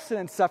 all sin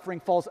and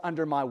suffering falls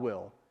under my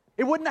will.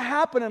 It wouldn't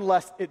happen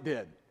unless it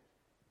did.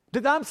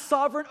 That I'm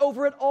sovereign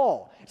over it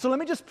all. So let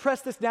me just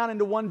press this down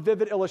into one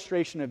vivid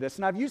illustration of this.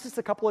 And I've used this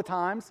a couple of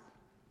times,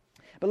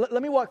 but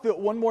let me walk through it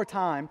one more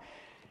time.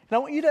 And I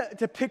want you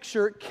to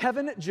picture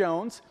Kevin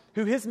Jones,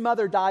 who his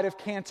mother died of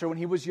cancer when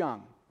he was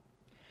young.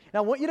 And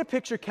I want you to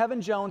picture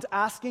Kevin Jones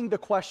asking the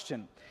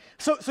question.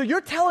 So you're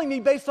telling me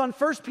based on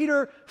 1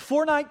 Peter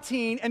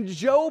 4:19 and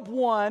Job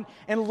 1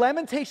 and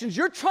Lamentations,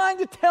 you're trying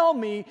to tell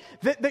me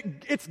that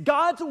it's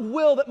God's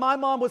will that my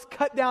mom was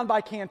cut down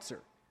by cancer.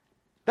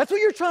 That's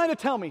what you're trying to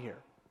tell me here.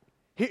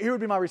 Here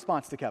would be my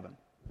response to Kevin.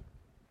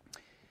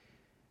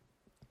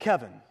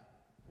 Kevin,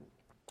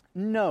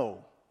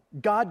 no,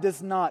 God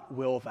does not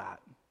will that.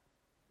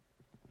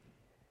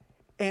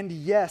 And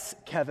yes,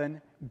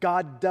 Kevin,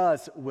 God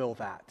does will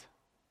that.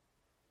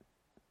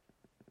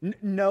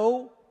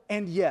 No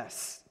and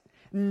yes.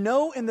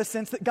 No in the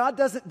sense that God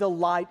doesn't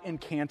delight in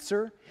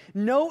cancer.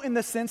 No in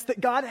the sense that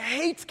God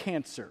hates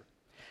cancer.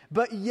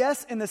 But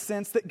yes in the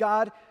sense that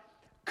God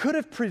could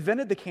have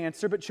prevented the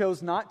cancer but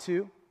chose not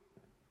to.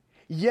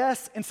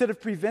 Yes, instead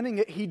of preventing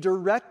it, he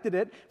directed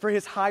it for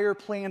his higher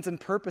plans and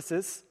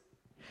purposes.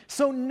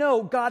 So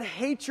no, God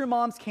hates your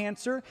mom's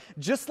cancer,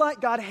 just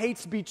like God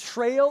hates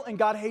betrayal and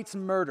God hates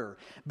murder.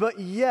 But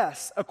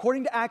yes,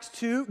 according to Acts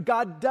 2,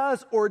 God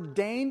does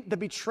ordain the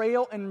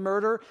betrayal and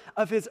murder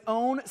of his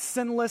own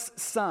sinless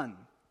son,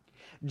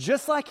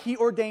 just like he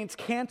ordains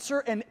cancer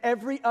and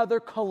every other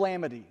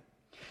calamity.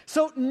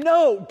 So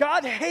no,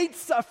 God hates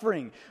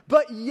suffering,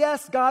 but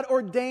yes, God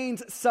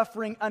ordains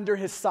suffering under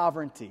his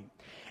sovereignty.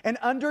 And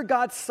under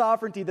God's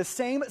sovereignty, the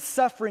same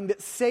suffering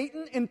that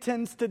Satan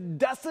intends to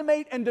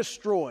decimate and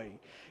destroy,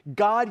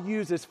 God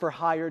uses for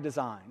higher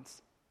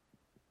designs.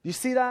 You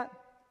see that?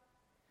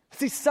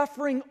 See,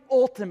 suffering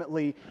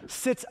ultimately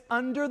sits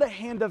under the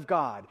hand of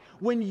God.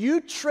 When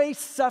you trace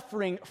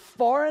suffering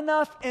far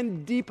enough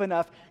and deep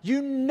enough,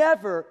 you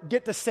never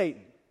get to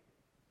Satan.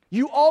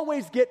 You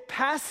always get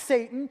past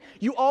Satan,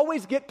 you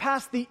always get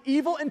past the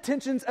evil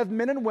intentions of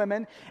men and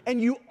women,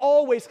 and you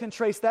always can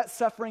trace that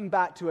suffering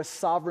back to a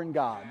sovereign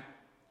God.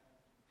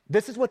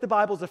 This is what the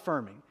Bible's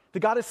affirming. That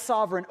God is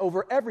sovereign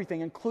over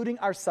everything, including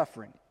our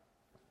suffering.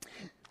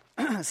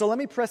 So let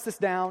me press this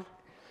down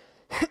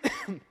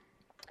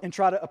and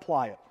try to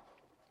apply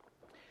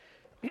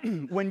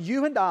it. When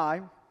you and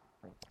I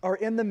are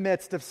in the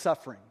midst of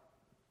suffering,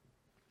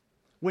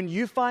 when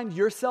you find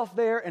yourself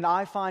there and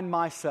I find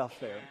myself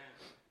there,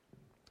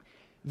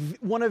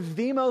 one of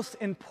the most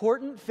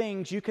important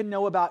things you can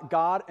know about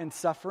God and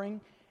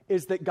suffering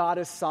is that God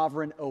is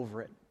sovereign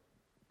over it.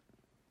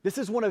 This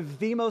is one of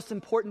the most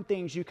important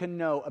things you can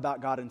know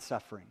about God and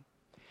suffering.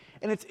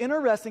 And it's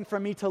interesting for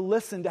me to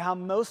listen to how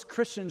most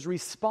Christians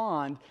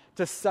respond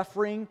to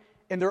suffering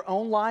in their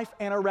own life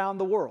and around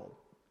the world.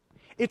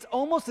 It's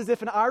almost as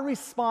if in our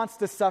response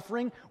to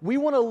suffering, we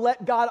want to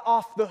let God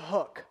off the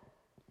hook.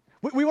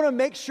 We want to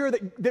make sure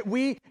that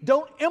we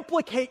don't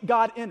implicate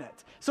God in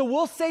it. So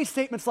we'll say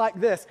statements like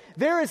this: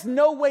 there is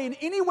no way, in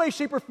any way,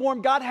 shape, or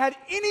form, God had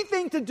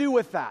anything to do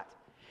with that.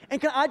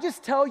 And can I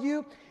just tell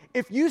you,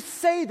 if you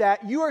say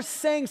that, you are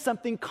saying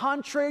something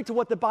contrary to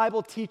what the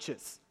Bible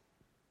teaches.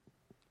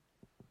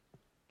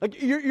 Like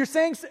you're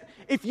saying,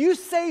 if you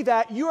say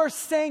that, you are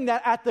saying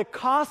that at the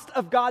cost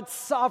of God's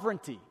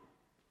sovereignty.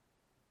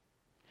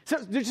 So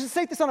to just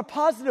say this on a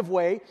positive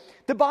way,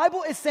 the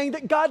Bible is saying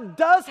that God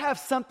does have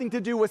something to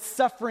do with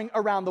suffering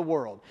around the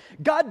world.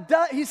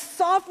 He's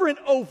sovereign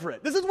over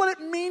it. This is what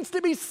it means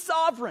to be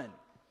sovereign.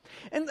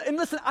 And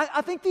listen,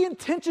 I think the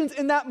intentions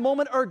in that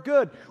moment are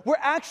good. We're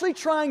actually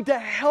trying to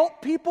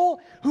help people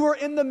who are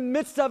in the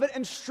midst of it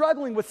and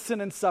struggling with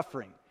sin and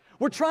suffering.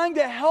 We're trying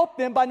to help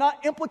them by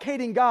not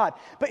implicating God.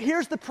 But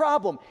here's the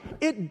problem.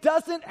 It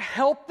doesn't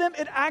help them.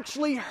 It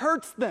actually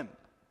hurts them.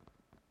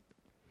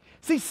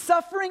 See,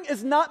 suffering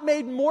is not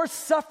made more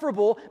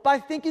sufferable by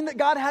thinking that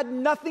God had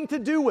nothing to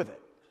do with it.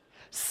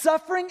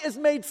 Suffering is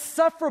made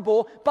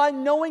sufferable by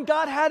knowing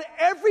God had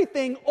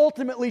everything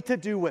ultimately to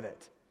do with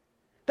it.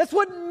 That's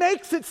what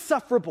makes it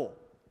sufferable.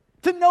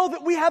 To know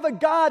that we have a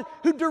God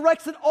who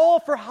directs it all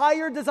for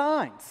higher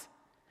designs.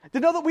 To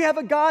know that we have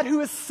a God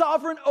who is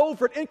sovereign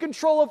over it, in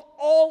control of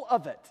all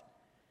of it.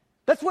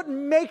 That's what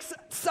makes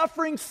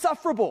suffering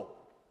sufferable.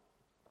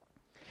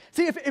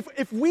 See,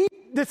 if we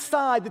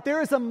decide that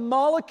there is a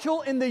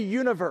molecule in the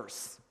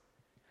universe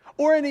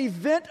or an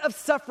event of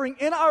suffering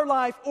in our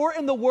life or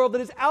in the world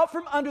that is out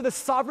from under the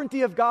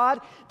sovereignty of God,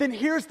 then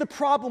here's the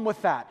problem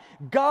with that.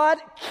 God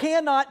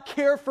cannot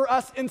care for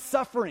us in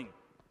suffering.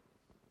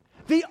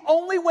 The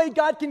only way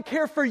God can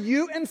care for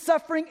you in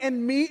suffering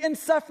and me in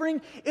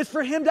suffering is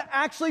for Him to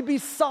actually be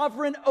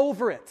sovereign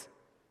over it.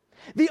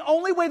 The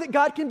only way that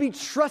God can be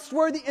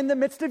trustworthy in the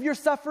midst of your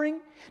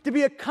suffering, to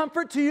be a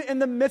comfort to you in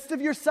the midst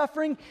of your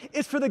suffering,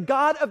 is for the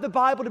God of the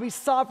Bible to be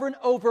sovereign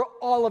over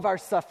all of our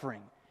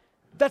suffering.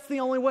 That's the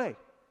only way.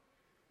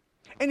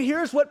 And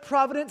here's what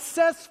Providence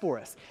says for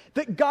us,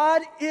 that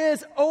God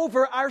is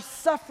over our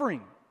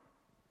suffering.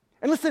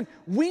 And listen,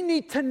 we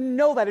need to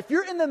know that. If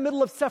you're in the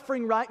middle of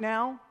suffering right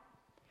now,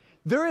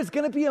 there is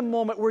going to be a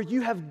moment where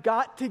you have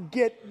got to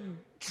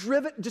get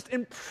driven, just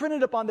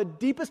imprinted upon the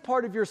deepest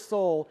part of your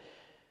soul,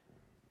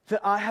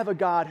 that I have a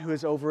God who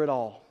is over it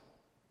all.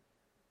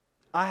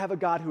 I have a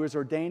God who is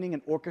ordaining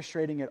and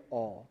orchestrating it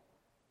all.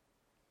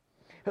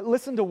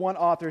 Listen to one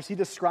author as he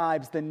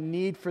describes the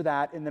need for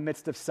that in the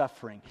midst of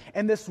suffering,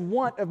 and this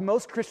want of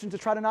most Christians to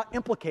try to not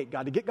implicate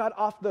God, to get God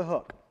off the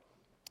hook.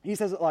 He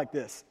says it like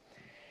this: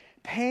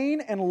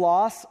 pain and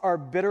loss are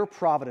bitter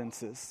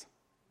providences,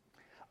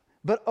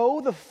 but oh,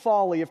 the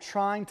folly of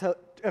trying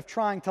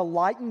to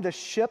lighten the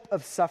ship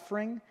of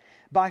suffering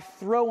by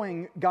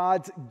throwing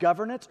God's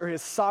governance or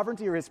His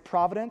sovereignty or His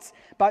providence,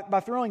 by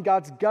throwing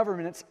God's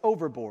governance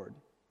overboard.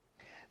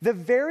 The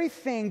very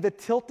thing the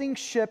tilting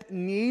ship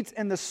needs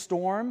in the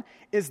storm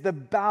is the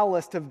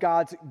ballast of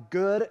God's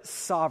good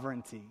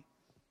sovereignty.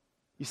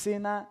 You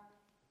seeing that?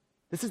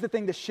 This is the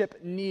thing the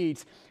ship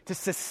needs to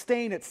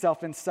sustain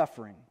itself in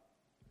suffering,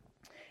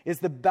 is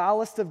the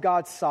ballast of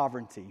God's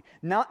sovereignty,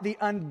 not the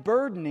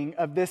unburdening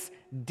of this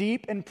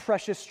deep and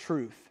precious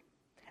truth.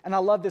 And I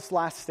love this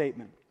last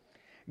statement.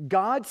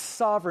 God's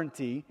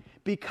sovereignty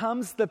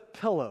becomes the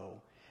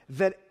pillow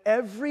that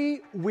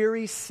every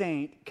weary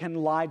saint can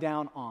lie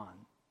down on.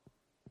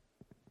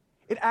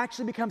 It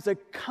actually becomes a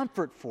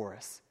comfort for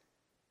us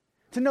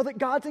to know that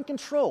God's in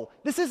control.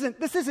 This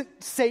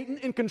isn't Satan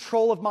in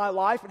control of my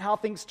life and how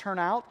things turn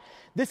out.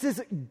 This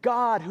is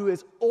God who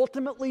is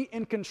ultimately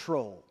in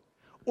control,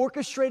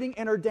 orchestrating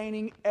and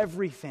ordaining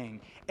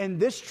everything. And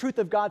this truth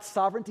of God's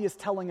sovereignty is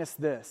telling us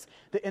this,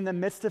 that in the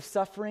midst of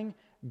suffering,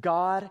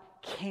 God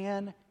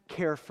can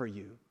care for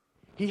you.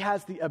 He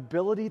has the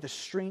ability, the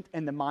strength,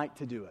 and the might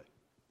to do it.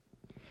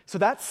 So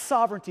that's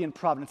sovereignty and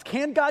providence.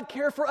 Can God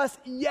care for us?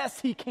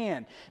 Yes, He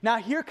can. Now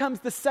here comes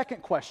the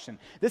second question.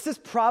 This is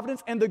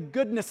providence and the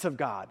goodness of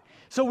God.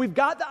 So we've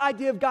got the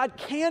idea of God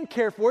can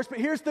care for us, but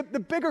here's the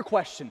bigger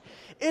question,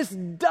 is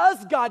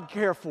does God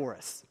care for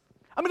us?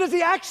 I mean, does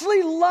He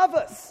actually love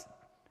us?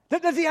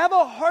 Does he have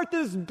a heart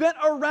that is bent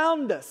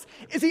around us?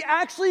 Is he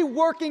actually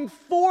working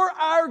for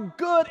our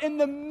good in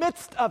the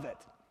midst of it?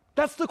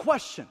 That's the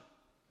question.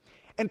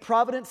 And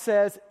Providence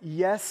says,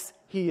 yes,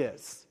 he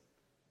is.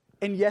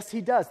 And yes,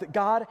 he does, that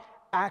God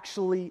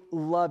actually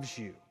loves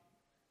you.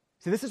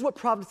 So this is what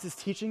Providence is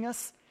teaching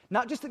us.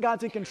 Not just that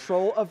God's in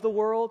control of the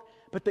world,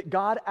 but that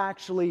God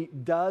actually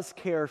does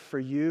care for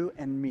you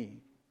and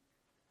me.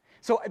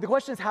 So the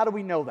question is, how do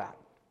we know that?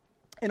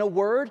 In a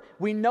word,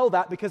 we know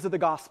that because of the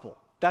gospel.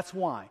 That's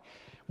why.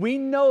 We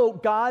know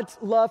God's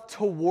love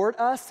toward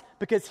us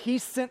because he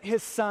sent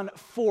his son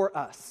for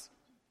us.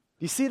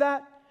 You see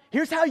that?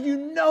 Here's how you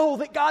know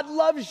that God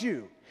loves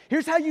you.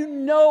 Here's how you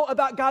know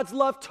about God's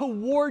love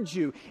towards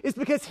you. It's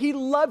because he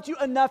loved you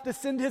enough to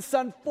send his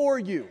son for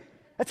you.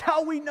 That's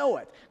how we know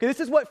it. Okay, this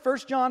is what 1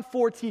 John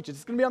 4 teaches.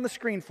 It's going to be on the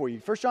screen for you.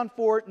 1 John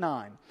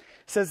 4:9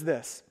 says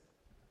this.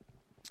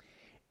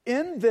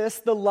 In this,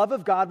 the love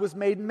of God was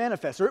made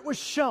manifest, or it was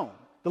shown.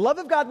 The love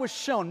of God was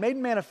shown, made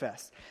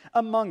manifest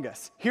among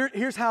us.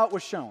 Here's how it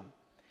was shown.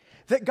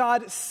 That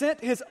God sent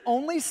his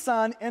only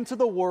son into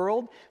the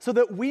world so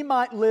that we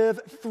might live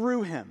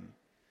through him.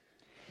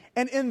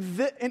 And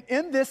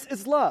in this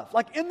is love.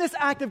 Like in this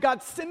act of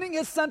God sending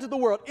his son to the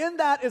world, in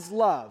that is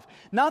love.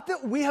 Not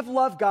that we have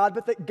loved God,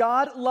 but that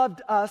God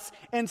loved us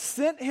and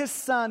sent his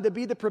son to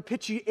be the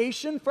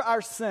propitiation for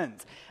our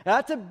sins. Now,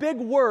 that's a big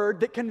word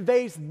that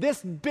conveys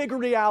this big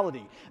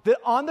reality. That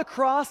on the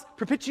cross,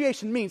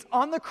 propitiation means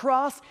on the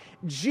cross,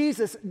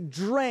 Jesus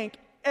drank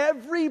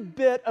every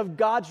bit of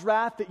God's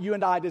wrath that you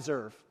and I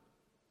deserve.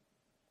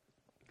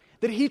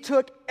 That he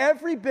took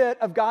every bit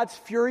of God's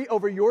fury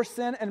over your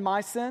sin and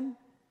my sin.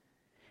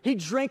 He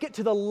drank it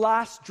to the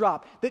last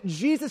drop. That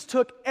Jesus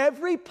took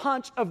every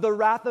punch of the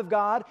wrath of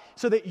God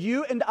so that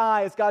you and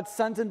I, as God's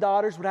sons and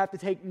daughters, would have to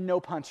take no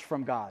punch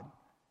from God.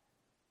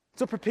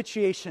 That's what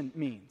propitiation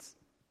means.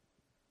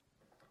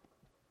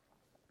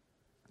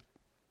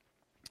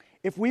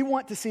 If we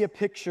want to see a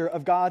picture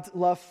of God's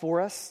love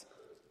for us,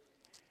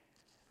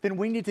 then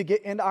we need to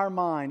get into our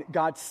mind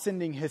God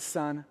sending his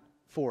son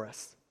for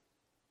us.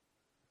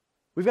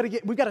 We've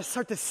got to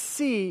start to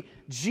see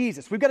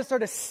Jesus. We've got to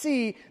start to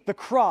see the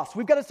cross.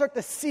 We've got to start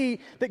to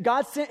see that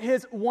God sent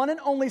his one and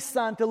only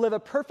son to live a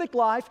perfect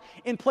life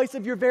in place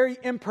of your very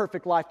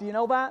imperfect life. Do you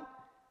know that?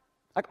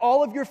 Like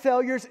all of your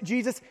failures,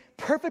 Jesus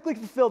perfectly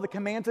fulfilled the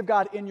commands of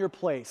God in your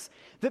place.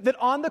 That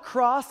on the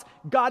cross,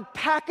 God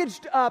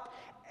packaged up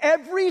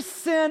every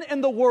sin in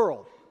the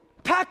world.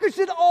 Packaged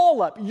it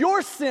all up.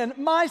 Your sin,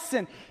 my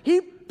sin. He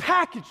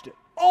packaged it,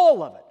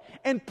 all of it,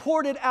 and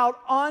poured it out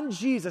on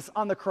Jesus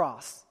on the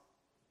cross.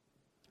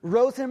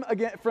 Rose him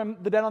again from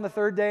the dead on the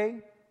third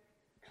day.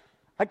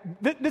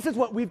 This is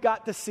what we've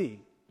got to see.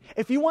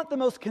 If you want the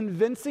most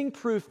convincing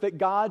proof that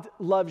God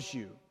loves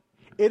you,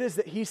 it is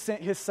that he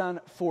sent his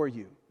son for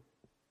you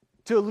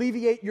to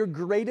alleviate your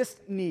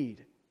greatest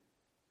need.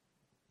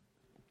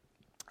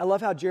 I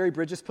love how Jerry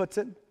Bridges puts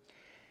it.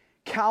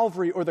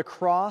 Calvary, or the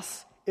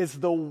cross, is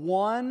the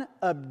one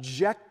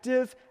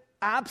objective,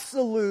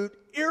 absolute,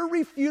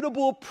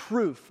 irrefutable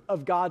proof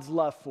of God's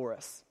love for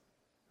us.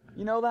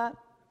 You know that?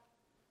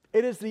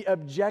 It is the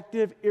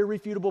objective,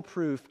 irrefutable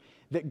proof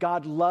that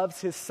God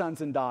loves his sons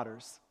and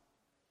daughters.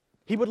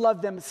 He would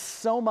love them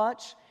so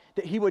much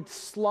that he would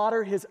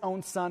slaughter his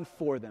own son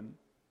for them.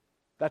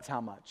 That's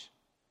how much.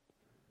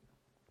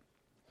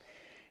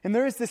 And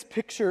there is this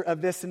picture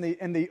of this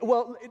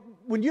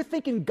when you're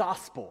thinking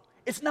gospel,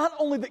 it's not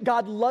only that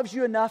God loves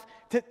you enough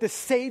to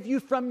save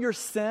you from your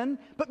sin,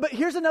 but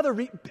here's another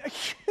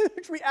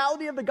huge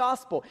reality of the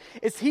gospel,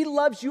 is he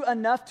loves you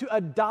enough to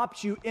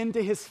adopt you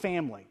into his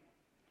family.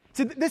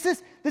 See,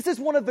 this is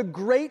one of the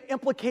great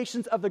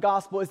implications of the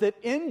gospel, is that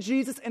in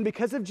Jesus and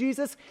because of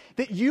Jesus,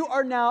 that you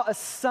are now a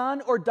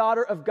son or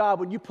daughter of God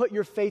when you put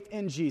your faith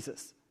in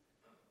Jesus.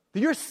 That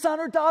you're a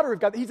son or daughter of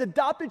God, that he's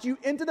adopted you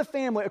into the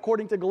family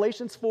according to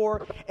Galatians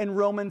 4 and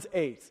Romans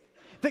 8.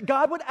 That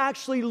God would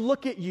actually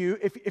look at you,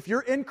 if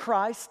you're in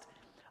Christ,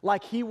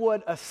 like he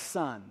would a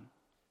son,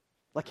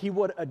 like he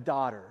would a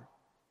daughter.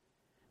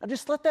 Now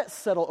just let that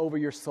settle over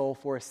your soul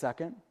for a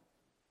second.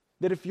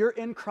 That if you're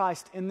in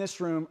Christ in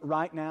this room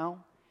right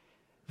now,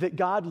 that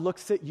God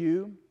looks at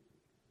you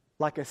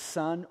like a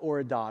son or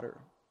a daughter.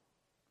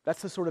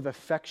 That's the sort of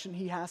affection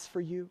he has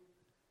for you,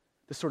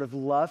 the sort of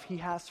love he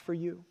has for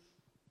you.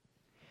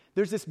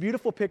 There's this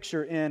beautiful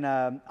picture in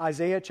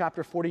Isaiah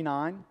chapter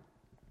 49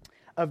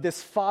 of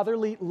this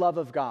fatherly love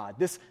of God,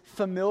 this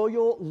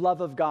familial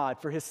love of God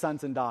for his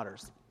sons and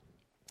daughters.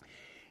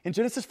 In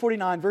Genesis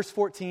 49, verse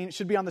 14, it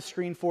should be on the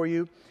screen for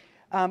you.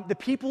 The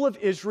people of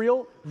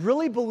Israel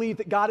really believe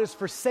that God has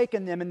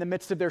forsaken them in the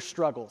midst of their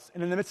struggles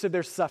and in the midst of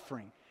their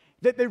suffering.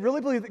 That they really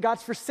believe that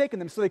God's forsaken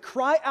them. So they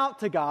cry out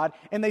to God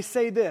and they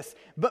say this.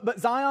 But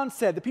Zion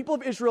said, the people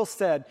of Israel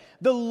said,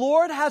 the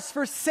Lord has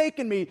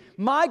forsaken me.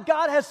 My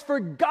God has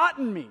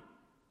forgotten me.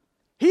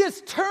 He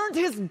has turned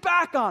his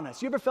back on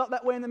us. You ever felt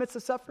that way in the midst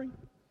of suffering?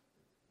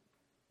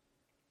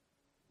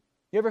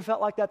 You ever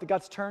felt like that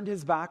God's turned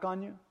his back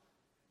on you?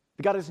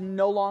 That God is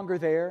no longer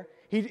there?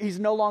 He's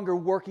no longer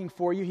working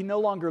for you. He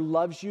no longer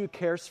loves you,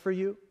 cares for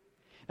you.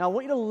 Now, I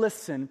want you to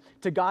listen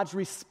to God's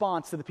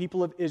response to the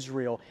people of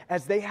Israel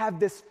as they have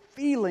this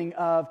feeling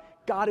of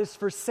God has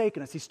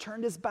forsaken us. He's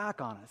turned his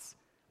back on us.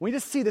 We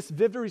just see this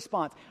vivid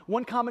response.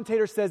 One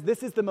commentator says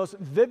this is the most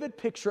vivid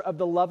picture of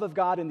the love of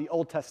God in the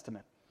Old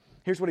Testament.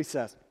 Here's what he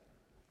says.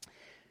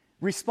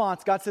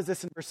 Response, God says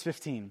this in verse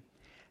 15.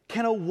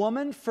 Can a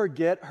woman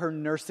forget her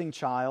nursing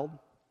child,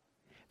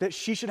 that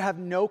she should have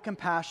no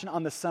compassion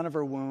on the son of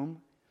her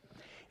womb?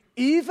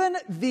 Even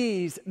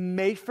these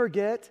may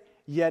forget,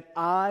 yet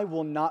I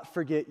will not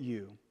forget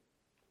you.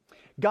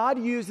 God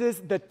uses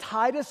the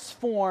tightest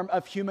form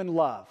of human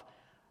love,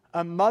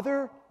 a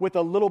mother with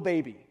a little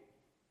baby.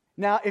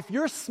 Now, if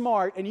you're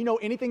smart and you know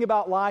anything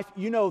about life,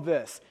 you know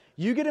this.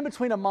 You get in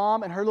between a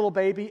mom and her little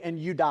baby and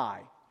you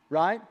die,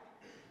 right?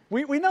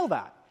 We know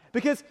that.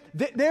 Because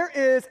there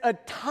is a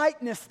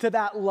tightness to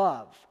that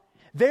love.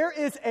 There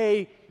is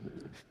a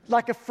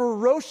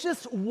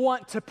ferocious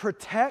want to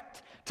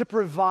protect, to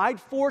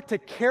provide for, to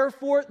care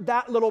for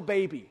that little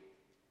baby.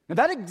 Now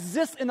that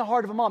exists in the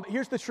heart of a mom. But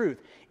here's the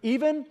truth.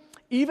 Even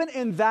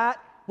in that,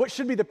 what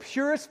should be the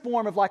purest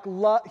form of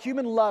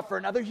human love for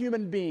another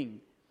human being,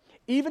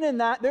 even in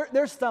that,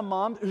 there's some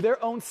moms who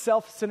their own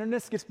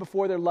self-centeredness gets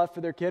before their love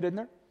for their kid, isn't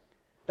there?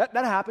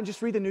 That happens.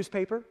 Just read the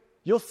newspaper.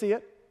 You'll see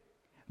it.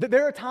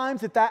 There are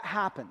times that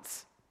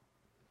happens.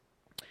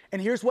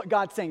 And here's what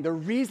God's saying. The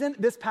reason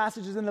this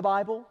passage is in the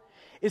Bible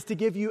is to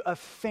give you a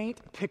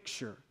faint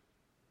picture,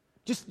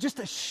 just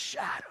a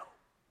shadow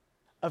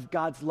of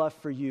God's love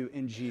for you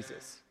in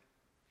Jesus.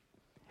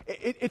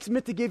 It's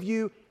meant to give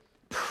you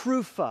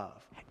proof of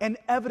and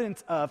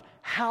evidence of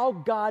how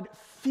God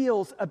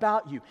feels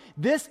about you.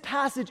 This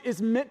passage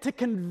is meant to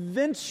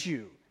convince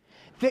you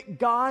that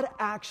God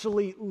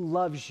actually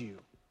loves you.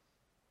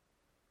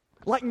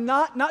 Like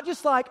not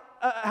just like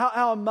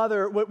how a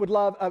mother would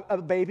love a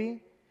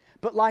baby,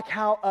 but like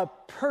how a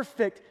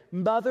perfect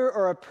mother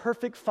or a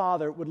perfect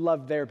father would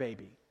love their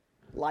baby.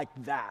 Like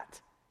that.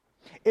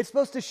 It's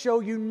supposed to show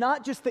you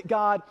not just that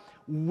God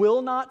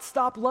will not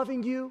stop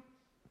loving you,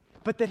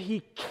 but that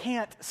he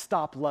can't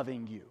stop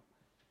loving you.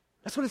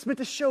 That's what it's meant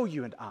to show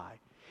you and I.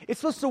 It's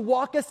supposed to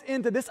walk us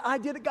into this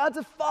idea that God's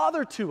a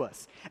father to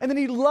us, and then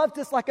he loved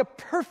us like a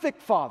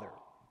perfect father.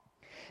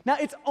 Now,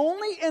 it's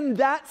only in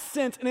that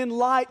sense and in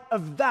light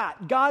of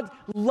that, God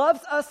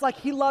loves us like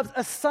he loves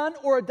a son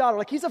or a daughter,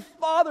 like he's a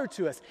father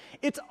to us.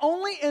 It's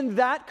only in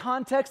that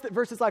context that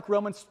verses like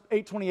Romans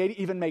 8:28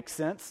 even make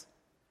sense.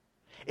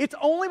 It's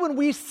only when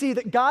we see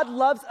that God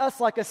loves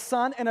us like a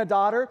son and a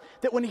daughter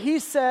that when he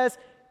says,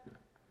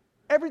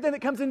 everything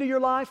that comes into your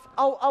life,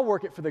 I'll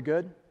work it for the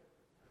good.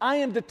 I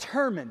am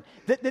determined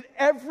that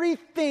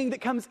everything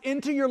that comes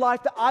into your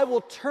life, that I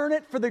will turn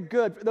it for the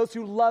good for those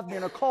who love me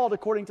and are called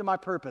according to my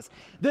purpose.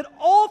 That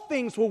all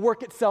things will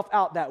work itself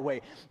out that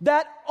way.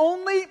 That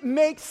only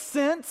makes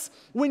sense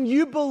when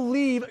you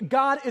believe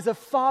God is a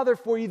father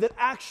for you that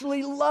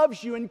actually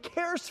loves you and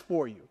cares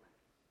for you.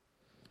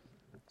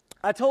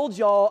 I told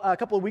y'all a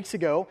couple of weeks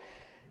ago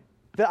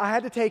that I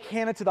had to take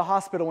Hannah to the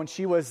hospital when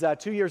she was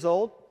 2 years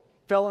old.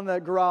 Fell in the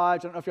garage.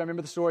 I don't know if you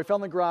remember the story. Fell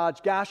in the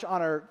garage, gash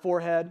on her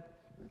forehead.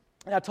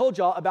 And I told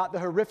y'all about the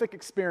horrific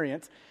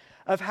experience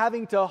of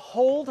having to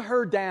hold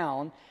her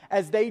down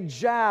as they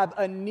jab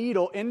a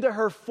needle into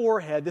her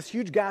forehead, this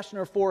huge gash in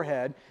her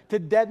forehead, to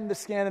deaden the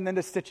skin and then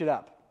to stitch it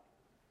up.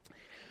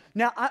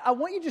 Now, I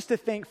want you just to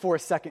think for a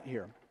second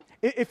here.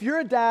 If you're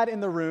a dad in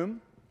the room,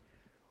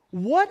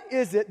 what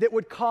is it that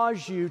would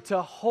cause you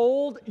to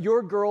hold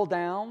your girl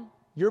down,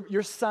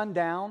 your son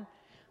down,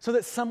 so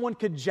that someone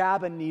could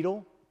jab a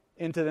needle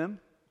into them?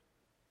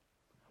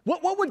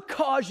 What would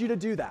cause you to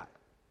do that?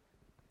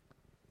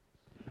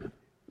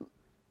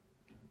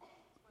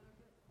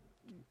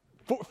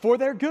 For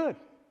their good.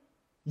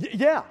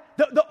 Yeah.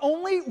 The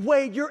only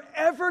way you're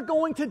ever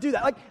going to do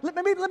that, like let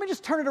me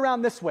just turn it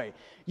around this way.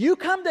 You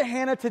come to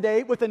Hannah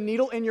today with a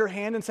needle in your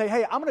hand and say,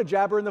 hey, I'm going to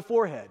jab her in the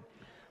forehead.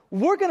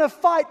 We're going to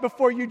fight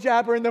before you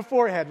jab her in the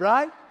forehead,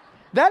 right?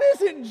 That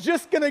isn't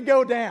just going to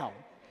go down.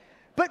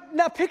 But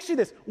now picture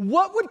this.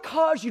 What would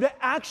cause you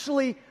to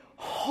actually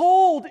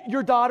hold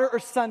your daughter or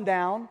son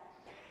down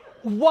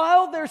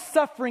while they're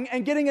suffering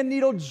and getting a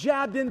needle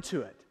jabbed into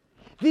it?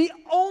 The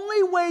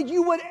only way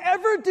you would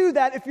ever do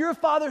that if you're a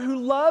father who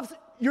loves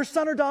your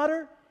son or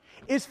daughter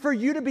is for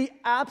you to be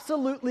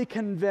absolutely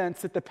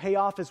convinced that the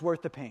payoff is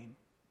worth the pain.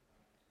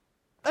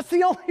 That's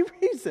the only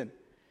reason.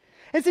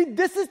 And see,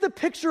 this is the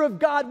picture of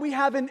God we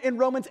have in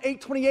Romans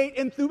 8:28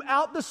 and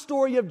throughout the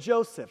story of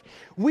Joseph.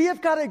 We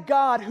have got a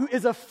God who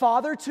is a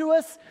father to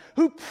us,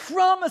 who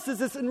promises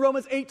us in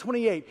Romans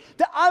 8:28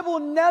 that I will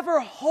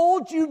never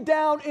hold you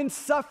down in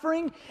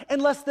suffering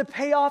unless the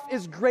payoff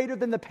is greater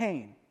than the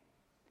pain.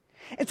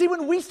 And see,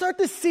 when we start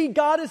to see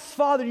God as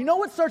Father, you know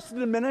what starts to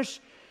diminish?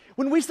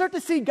 When we start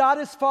to see God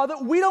as Father,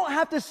 we don't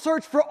have to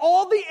search for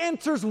all the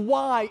answers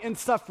why in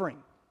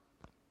suffering.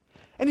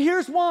 And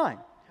here's why.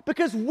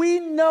 Because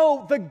we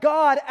know the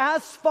God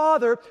as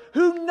Father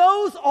who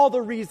knows all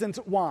the reasons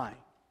why.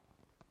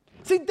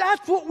 See,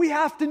 that's what we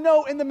have to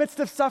know in the midst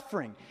of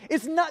suffering.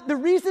 It's not the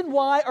reason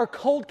why are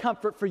cold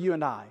comfort for you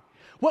and I.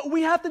 What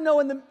we have to know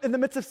in the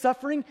midst of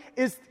suffering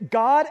is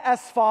God as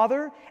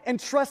Father, and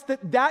trust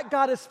that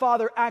God as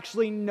Father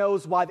actually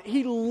knows why. That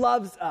He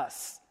loves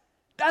us.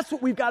 That's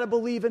what we've got to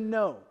believe and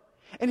know.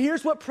 And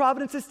here's what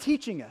Providence is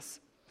teaching us.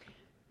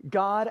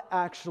 God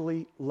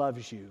actually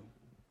loves you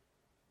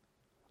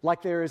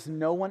like there is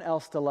no one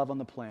else to love on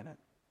the planet.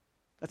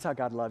 That's how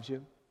God loves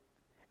you.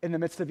 In the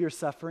midst of your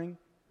suffering,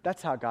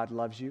 that's how God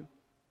loves you.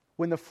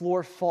 When the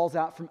floor falls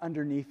out from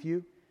underneath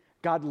you,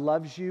 God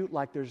loves you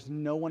like there's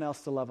no one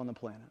else to love on the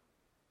planet.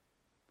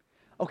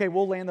 Okay,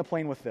 we'll land the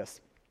plane with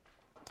this.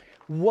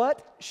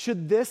 What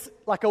should this,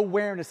 like,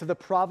 awareness of the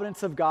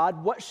providence of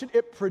God, what should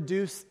it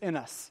produce in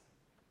us?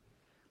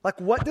 Like,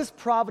 what does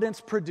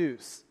providence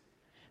produce?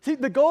 See,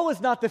 the goal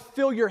is not to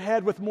fill your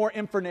head with more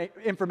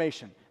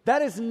information.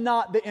 That is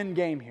not the end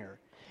game here.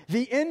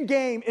 The end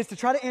game is to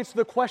try to answer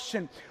the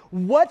question,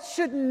 what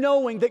should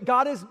knowing that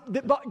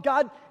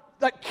God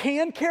that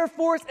can care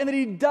for us and that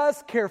He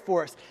does care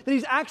for us, that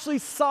He's actually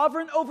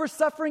sovereign over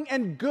suffering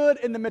and good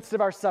in the midst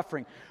of our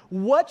suffering,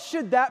 what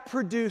should that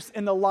produce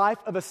in the life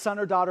of a son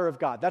or daughter of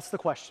God? That's the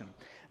question.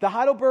 The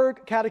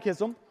Heidelberg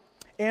Catechism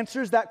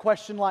answers that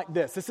question like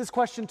this. This is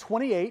question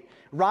 28,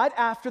 right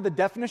after the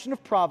definition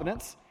of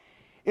providence.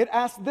 It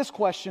asks this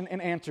question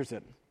and answers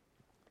it.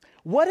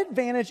 What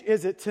advantage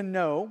is it to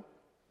know,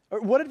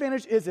 or what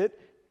advantage is it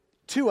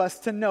to us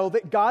to know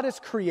that God is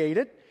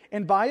created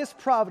and by His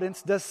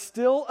providence does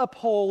still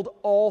uphold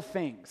all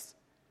things?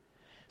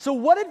 So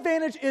what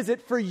advantage is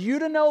it for you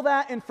to know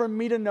that and for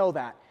me to know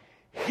that?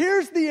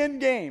 Here's the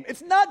end game.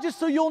 It's not just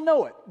so you'll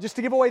know it, just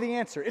to give away the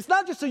answer. It's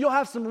not just so you'll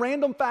have some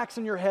random facts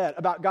in your head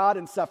about God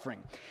and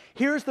suffering.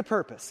 Here's the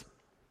purpose.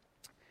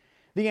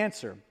 The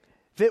answer,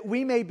 that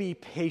we may be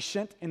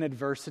patient in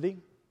adversity.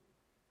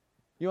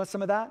 You want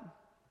some of that?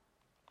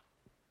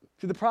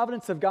 See, the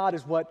providence of God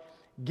is what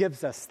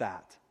gives us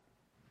that.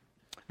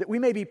 That we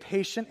may be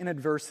patient in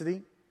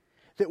adversity,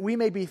 that we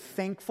may be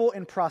thankful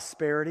in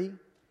prosperity,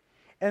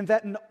 and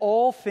that in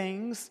all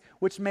things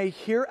which may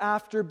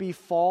hereafter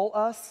befall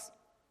us,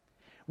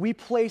 we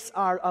place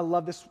I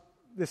love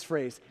this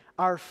phrase,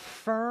 our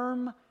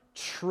firm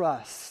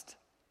trust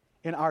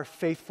in our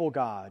faithful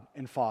God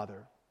and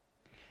Father.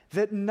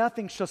 That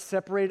nothing shall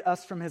separate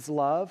us from His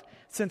love,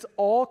 since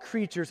all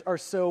creatures are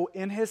so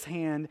in His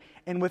hand,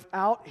 and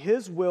without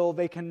His will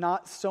they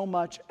cannot so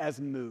much as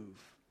move.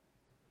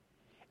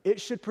 It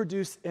should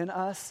produce in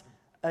us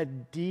a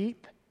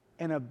deep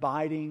and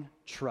abiding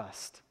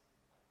trust.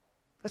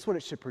 That's what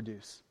it should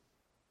produce.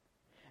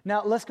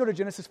 Now, let's go to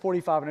Genesis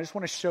 45, and I just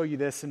want to show you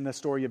this in the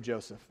story of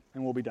Joseph,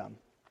 and we'll be done.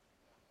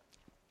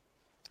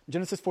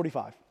 Genesis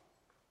 45.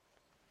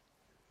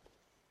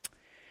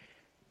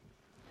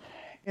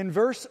 In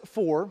verse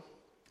 4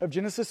 of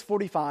Genesis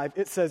 45,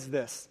 it says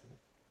this.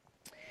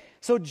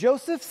 So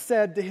Joseph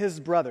said to his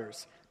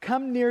brothers,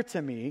 "Come near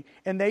to me."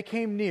 And they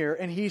came near,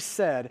 and he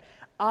said,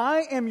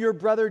 "I am your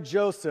brother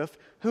Joseph,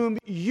 whom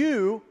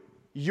your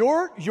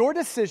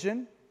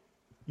decision,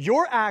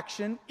 your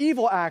action,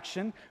 evil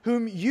action,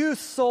 whom you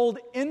sold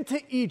into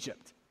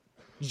Egypt."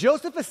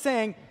 Joseph is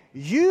saying,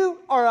 you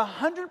are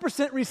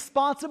 100%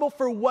 responsible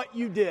for what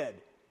you did.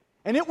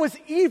 And it was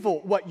evil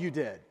what you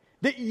did,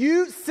 that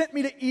you sent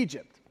me to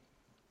Egypt.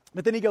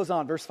 But then he goes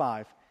on, verse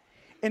 5.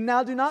 "And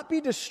now do not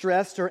be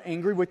distressed or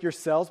angry with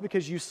yourselves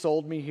because you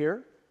sold me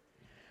here.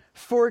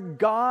 For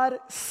God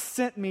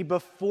sent me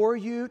before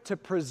you to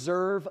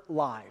preserve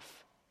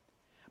life."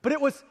 But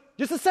it was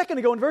just a second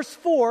ago in verse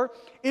 4,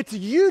 it's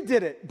you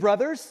did it,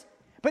 brothers.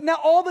 But now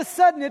all of a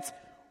sudden it's,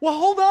 well,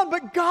 hold on,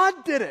 but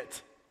God did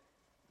it.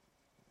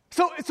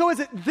 So is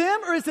it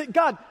them or is it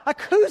God? Like,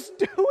 who's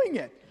doing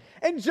it?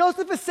 And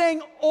Joseph is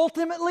saying,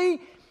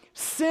 ultimately,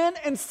 sin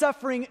and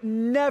suffering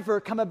never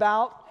come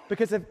about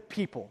because of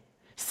people.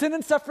 Sin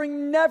and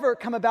suffering never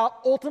come about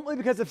ultimately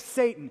because of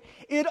Satan.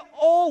 It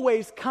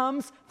always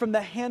comes from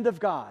the hand of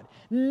God.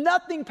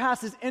 Nothing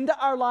passes into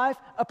our life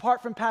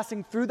apart from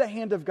passing through the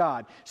hand of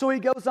God. So he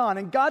goes on,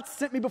 "And God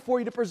sent me before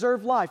you to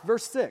preserve life."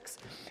 Verse 6.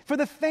 "For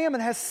the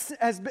famine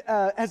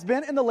has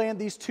been in the land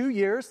these 2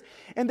 years,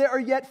 and there are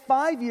yet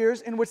 5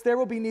 years in which there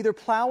will be neither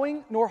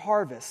plowing nor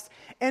harvest.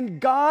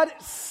 And God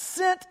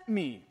sent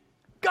me."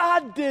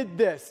 God did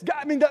this.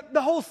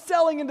 The whole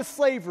selling into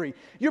slavery,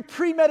 your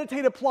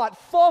premeditated plot,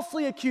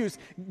 falsely accused.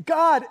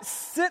 God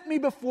sent me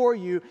before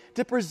you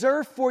to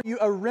preserve for you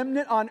a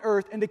remnant on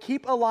earth and to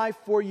keep alive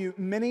for you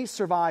many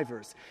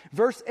survivors.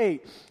 Verse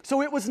 8,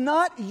 "So it was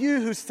not you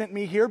who sent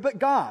me here, but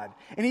God.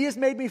 And He has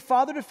made me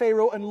father to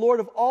Pharaoh and lord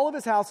of all of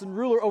his house and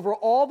ruler over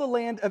all the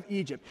land of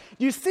Egypt."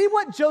 Do you see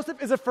what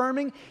Joseph is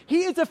affirming?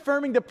 He is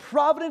affirming the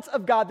providence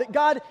of God, that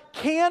God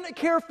can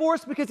care for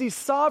us because He's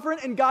sovereign,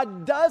 and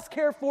God does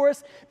care for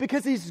us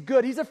because He's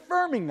good. He's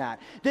affirming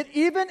that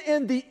even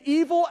in the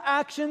evil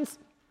actions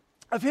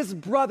of his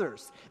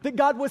brothers, that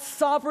God was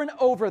sovereign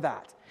over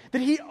that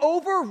He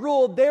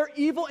overruled their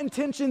evil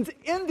intentions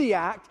in the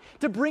act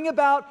to bring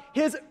about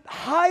His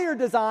higher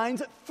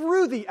designs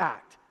through the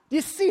act. Do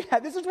you see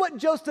that? This is what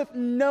Joseph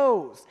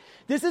knows.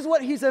 This is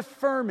what he's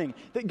affirming,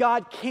 that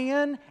God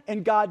can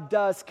and God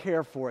does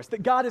care for us,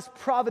 that God is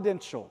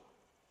providential.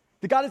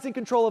 That God is in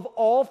control of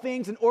all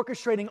things and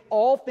orchestrating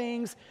all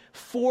things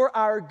for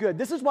our good.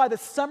 This is why the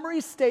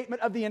summary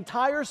statement of the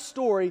entire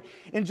story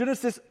in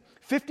Genesis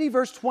 50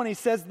 verse 20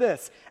 says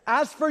this: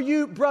 "As for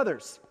you,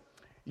 brothers,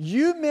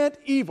 you meant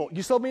evil.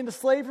 You sold me into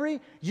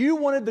slavery. You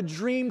wanted the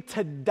dream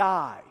to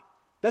die.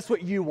 That's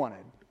what you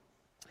wanted.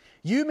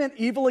 You meant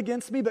evil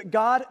against me, but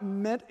God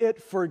meant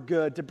it for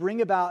good, to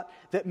bring about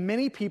that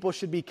many people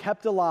should be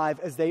kept alive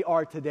as they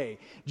are today."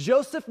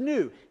 Joseph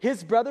knew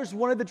his brothers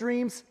wanted the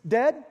dreams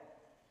dead,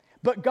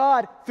 but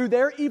God, through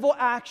their evil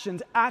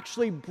actions,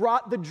 actually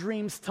brought the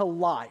dreams to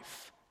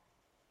life.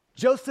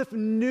 Joseph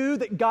knew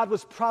that God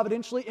was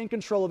providentially in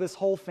control of this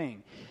whole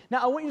thing. Now,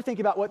 I want you to think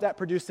about what that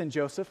produced in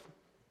Joseph.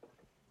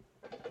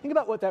 Think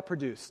about what that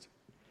produced.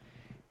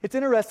 It's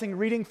interesting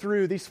reading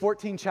through these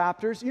 14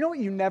 chapters. You know what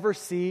you never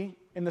see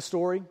in the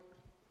story?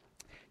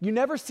 You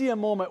never see a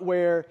moment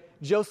where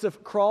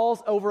Joseph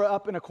crawls over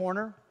up in a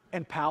corner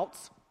and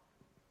pouts.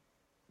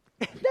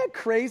 Isn't that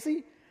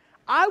crazy?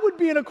 I would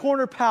be in a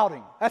corner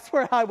pouting. That's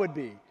where I would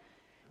be.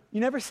 You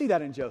never see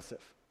that in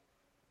Joseph.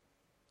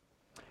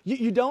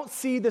 You don't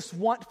see this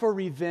want for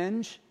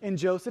revenge in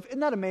Joseph. Isn't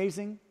that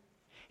amazing?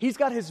 He's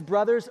got his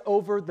brothers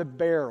over the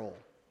barrel,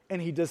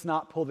 and he does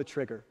not pull the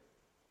trigger.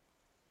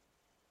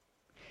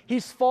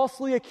 He's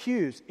falsely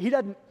accused. He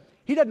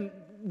doesn't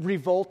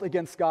revolt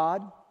against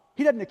God.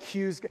 He doesn't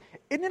accuse God.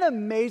 Isn't it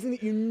amazing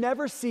that you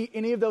never see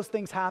any of those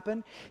things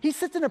happen? He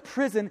sits in a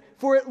prison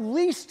for at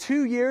least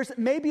 2 years,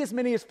 maybe as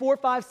many as 4,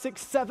 5,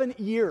 6, 7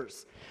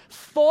 years,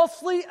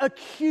 falsely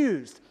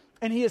accused,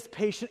 and he is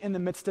patient in the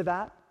midst of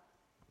that.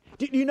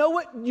 Do you know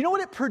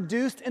what it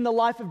produced in the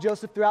life of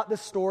Joseph throughout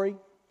this story?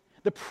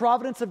 The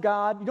providence of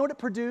God. You know what it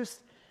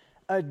produced?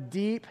 A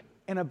deep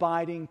and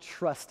abiding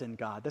trust in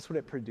God. That's what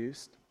it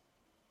produced.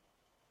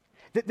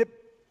 That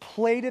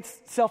played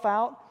itself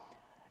out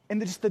in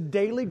just the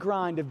daily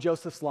grind of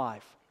Joseph's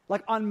life.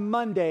 Like on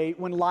Monday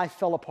when life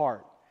fell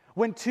apart.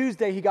 When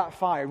Tuesday he got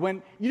fired.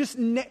 When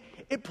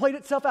it played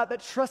itself out.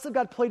 That trust of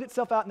God played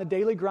itself out in the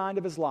daily grind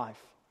of his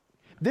life.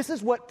 This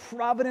is what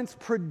providence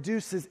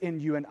produces in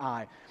you and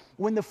I.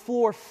 When the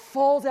floor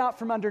falls out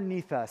from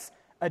underneath us,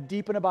 a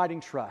deep and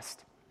abiding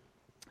trust.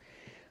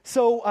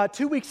 So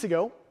 2 weeks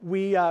ago,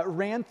 we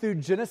ran through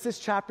Genesis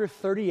chapter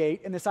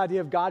 38 and this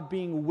idea of God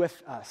being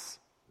with us.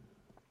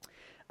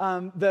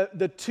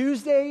 The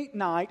Tuesday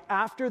night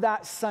after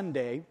that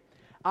Sunday,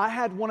 I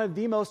had one of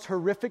the most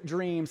horrific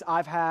dreams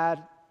I've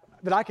had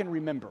that I can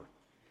remember.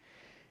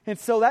 And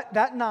so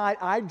that night,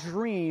 I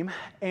dream,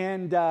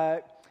 and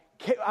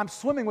I'm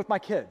swimming with my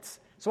kids.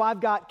 So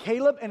I've got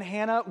Caleb and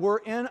Hannah, we're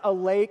in a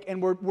lake,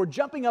 and we're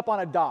jumping up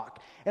on a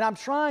dock. And I'm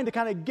trying to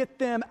kind of get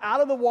them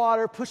out of the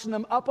water, pushing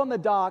them up on the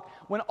dock,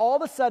 when all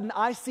of a sudden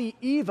I see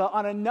Eva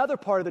on another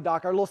part of the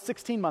dock, our little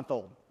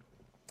 16-month-old.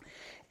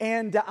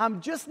 And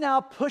I'm just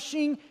now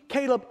pushing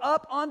Caleb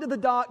up onto the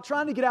dock,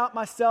 trying to get out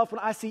myself when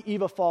I see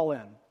Eva fall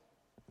in.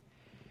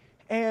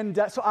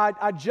 And so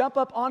I jump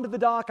up onto the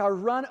dock, I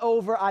run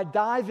over, I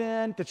dive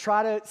in to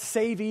try to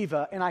save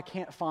Eva, and I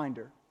can't find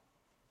her.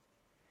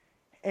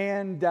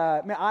 And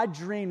I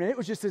dreamed, and it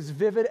was just as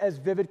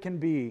vivid can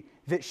be,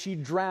 that she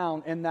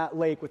drowned in that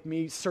lake with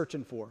me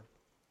searching for her.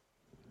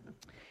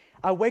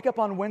 I wake up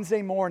on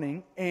Wednesday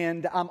morning,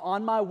 and I'm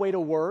on my way to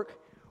work,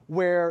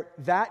 where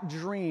that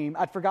dream,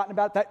 I'd forgotten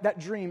about that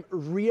dream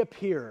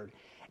reappeared.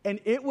 And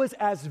it was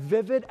as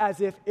vivid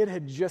as if it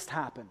had just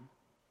happened.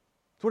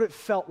 It's what it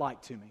felt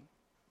like to me.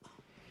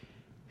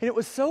 And it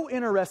was so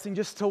interesting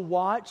just to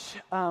watch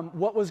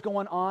what was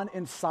going on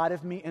inside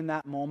of me in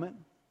that moment.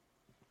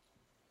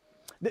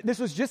 This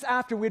was just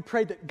after we had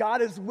prayed that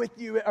God is with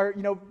you, or,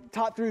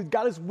 taught through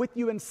God is with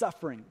you in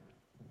suffering.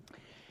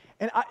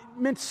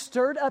 And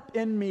stirred up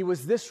in me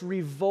was this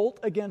revolt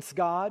against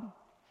God.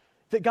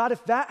 That God,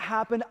 if that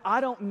happened,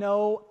 I don't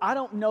know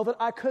that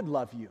I could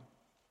love you.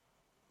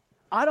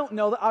 I don't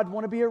know that I'd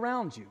want to be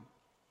around you.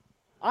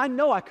 I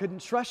know I couldn't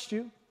trust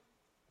you.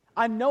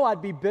 I know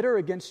I'd be bitter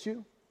against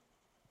you.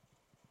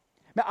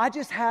 Now,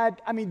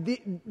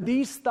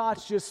 these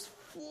thoughts just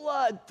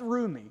flood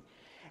through me.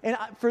 And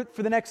for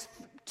the next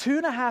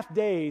 2.5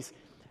 days,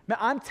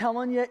 I'm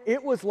telling you,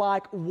 it was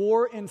like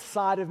war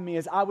inside of me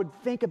as I would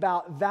think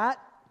about that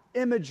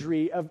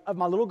imagery of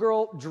my little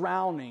girl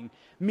drowning,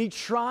 me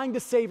trying to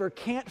save her,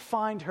 can't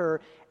find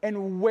her,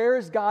 and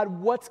where's God,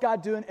 what's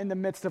God doing in the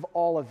midst of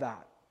all of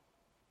that?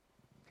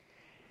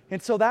 And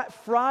so that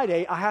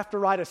Friday, I have to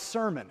write a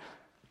sermon.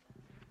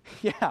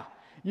 Yeah,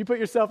 you put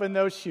yourself in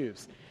those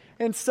shoes.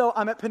 And so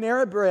I'm at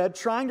Panera Bread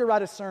trying to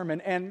write a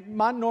sermon, and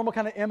my normal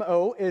kind of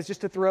MO is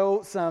just to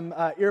throw some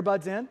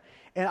earbuds in,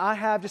 and I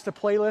have just a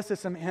playlist of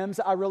some hymns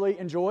that I really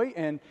enjoy,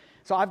 and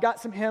so I've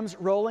got some hymns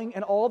rolling,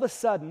 and all of a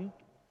sudden,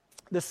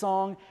 the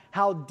song,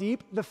 How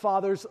Deep the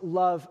Father's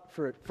Love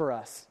for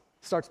Us,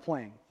 starts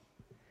playing.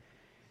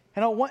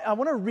 And I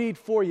want to read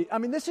for you.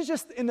 This is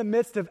just in the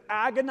midst of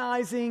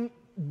agonizing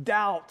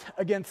doubt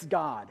against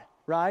God,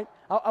 right?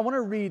 I want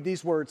to read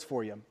these words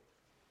for you.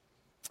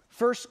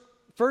 First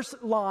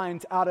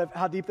lines out of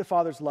How Deep the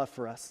Father's Love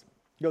for Us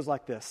goes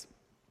like this.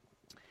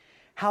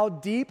 How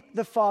deep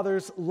the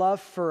Father's love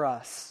for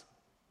us,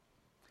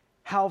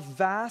 how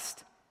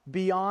vast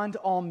beyond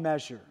all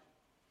measure.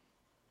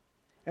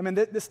 I mean,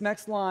 this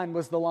next line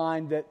was the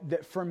line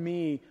that for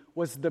me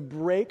was the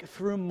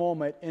breakthrough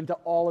moment into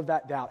all of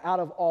that doubt, out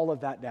of all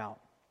of that doubt.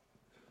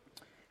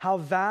 How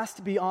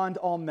vast beyond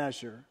all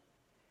measure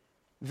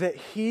that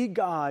He,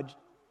 God,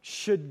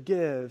 should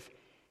give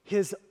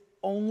His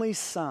only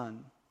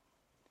Son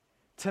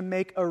to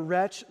make a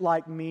wretch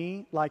like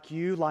me, like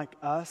you, like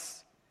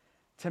us,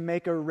 to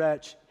make a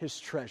wretch His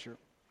treasure.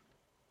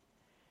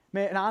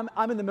 Man, and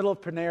I'm in the middle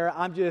of Panera.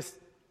 I'm just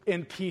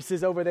in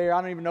pieces over there.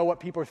 I don't even know what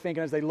people are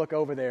thinking as they look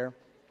over there.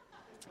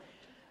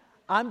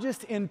 I'm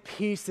just in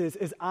pieces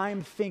as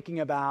I'm thinking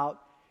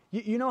about,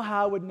 you know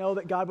how I would know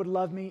that God would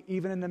love me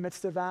even in the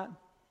midst of that?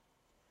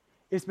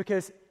 It's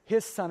because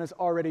His Son is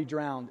already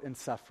drowned in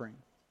suffering.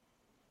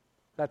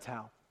 That's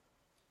how.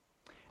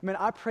 I mean,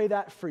 I pray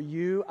that for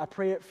you. I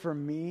pray it for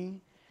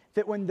me,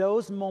 that when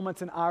those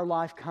moments in our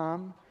life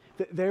come,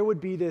 that there would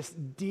be this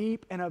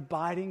deep and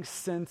abiding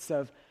sense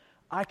of,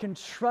 I can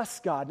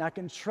trust God, and I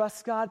can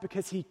trust God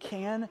because He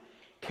can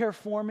care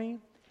for me,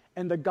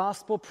 and the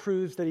gospel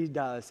proves that He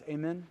does.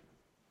 Amen?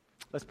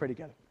 Let's pray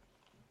together.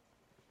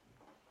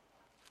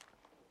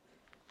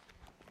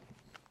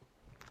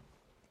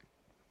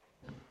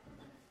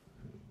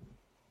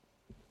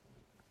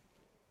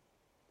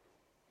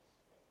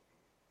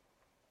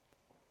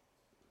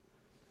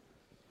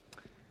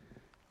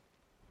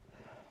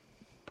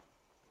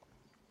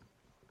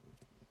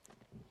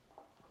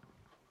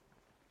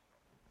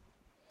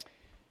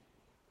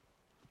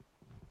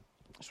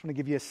 I just want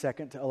to give you a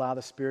second to allow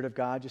the Spirit of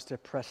God just to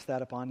press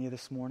that upon you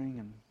this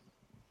morning.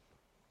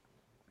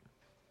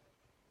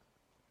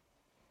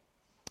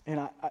 And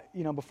I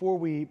you know, before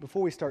we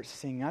start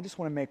singing, I just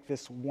want to make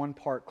this one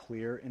part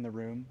clear in the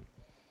room.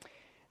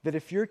 That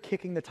if you're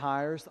kicking the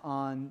tires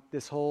on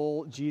this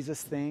whole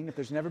Jesus thing, if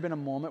there's never been a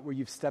moment where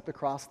you've stepped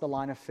across the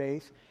line of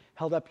faith,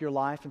 held up your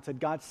life and said,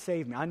 God,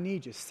 save me. I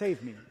need you.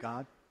 Save me,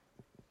 God.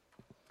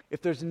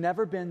 If there's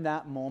never been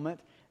that moment,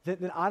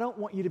 then I don't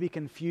want you to be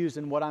confused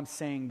in what I'm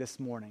saying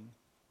this morning.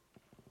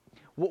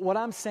 What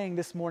I'm saying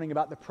this morning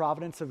about the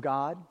providence of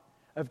God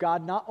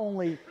not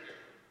only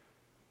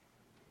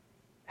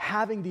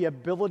having the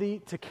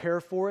ability to care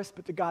for us,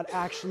 but that God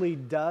actually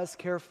does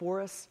care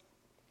for us,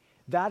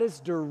 that is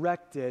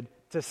directed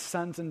to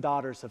sons and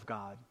daughters of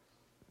God.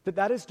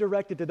 That is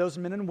directed to those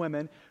men and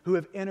women who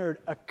have entered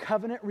a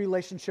covenant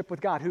relationship with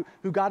God,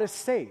 who God has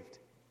saved.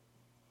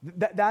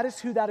 That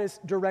is who that is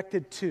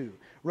directed to.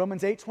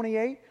 Romans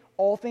 8:28,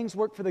 all things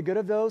work for the good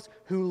of those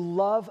who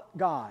love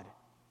God,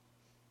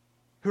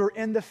 who are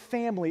in the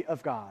family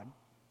of God.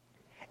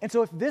 And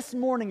so if this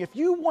morning, if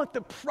you want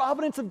the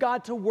providence of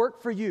God to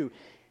work for you,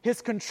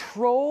 His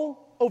control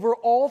over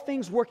all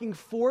things working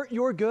for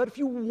your good, if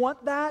you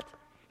want that,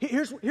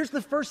 here's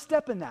the first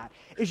step in that,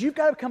 is you've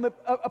got to become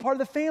a part of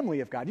the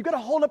family of God. You've got to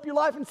hold up your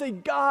life and say,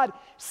 God,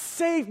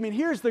 save me. And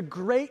here's the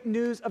great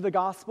news of the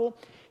gospel.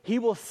 He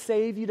will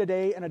save you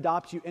today and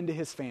adopt you into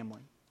His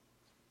family.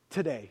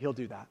 Today, He'll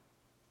do that.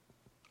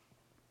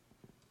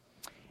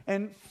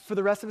 And for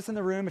the rest of us in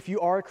the room, if you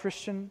are a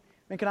Christian,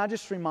 then can I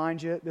just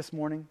remind you this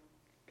morning,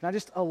 can I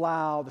just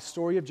allow the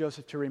story of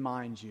Joseph to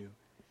remind you,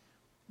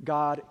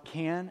 God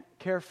can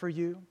care for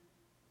you,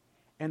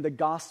 and the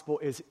gospel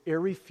is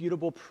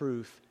irrefutable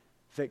proof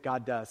that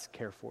God does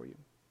care for you.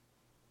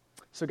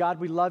 So God,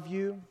 we love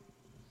you.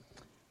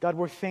 God,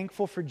 we're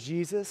thankful for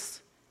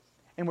Jesus,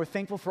 and we're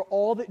thankful for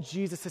all that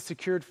Jesus has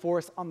secured for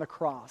us on the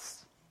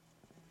cross.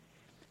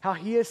 How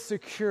He has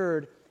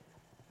secured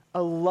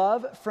a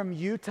love from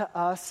you to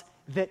us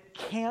that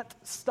can't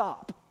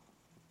stop.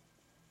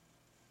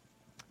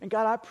 And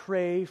God, I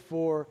pray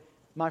for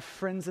my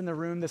friends in the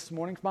room this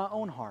morning, for my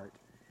own heart,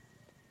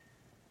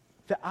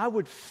 that I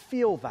would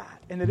feel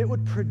that and that it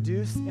would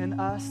produce in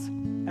us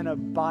an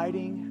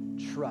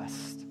abiding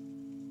trust.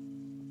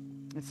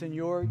 It's in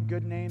your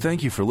good name.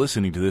 Thank you for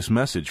listening to this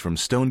message from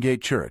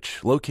Stonegate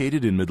Church,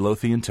 located in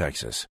Midlothian,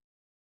 Texas.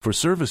 For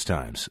service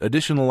times,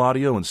 additional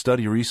audio and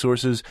study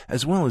resources,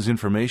 as well as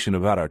information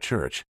about our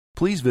church,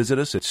 please visit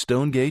us at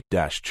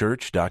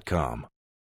stonegate-church.com.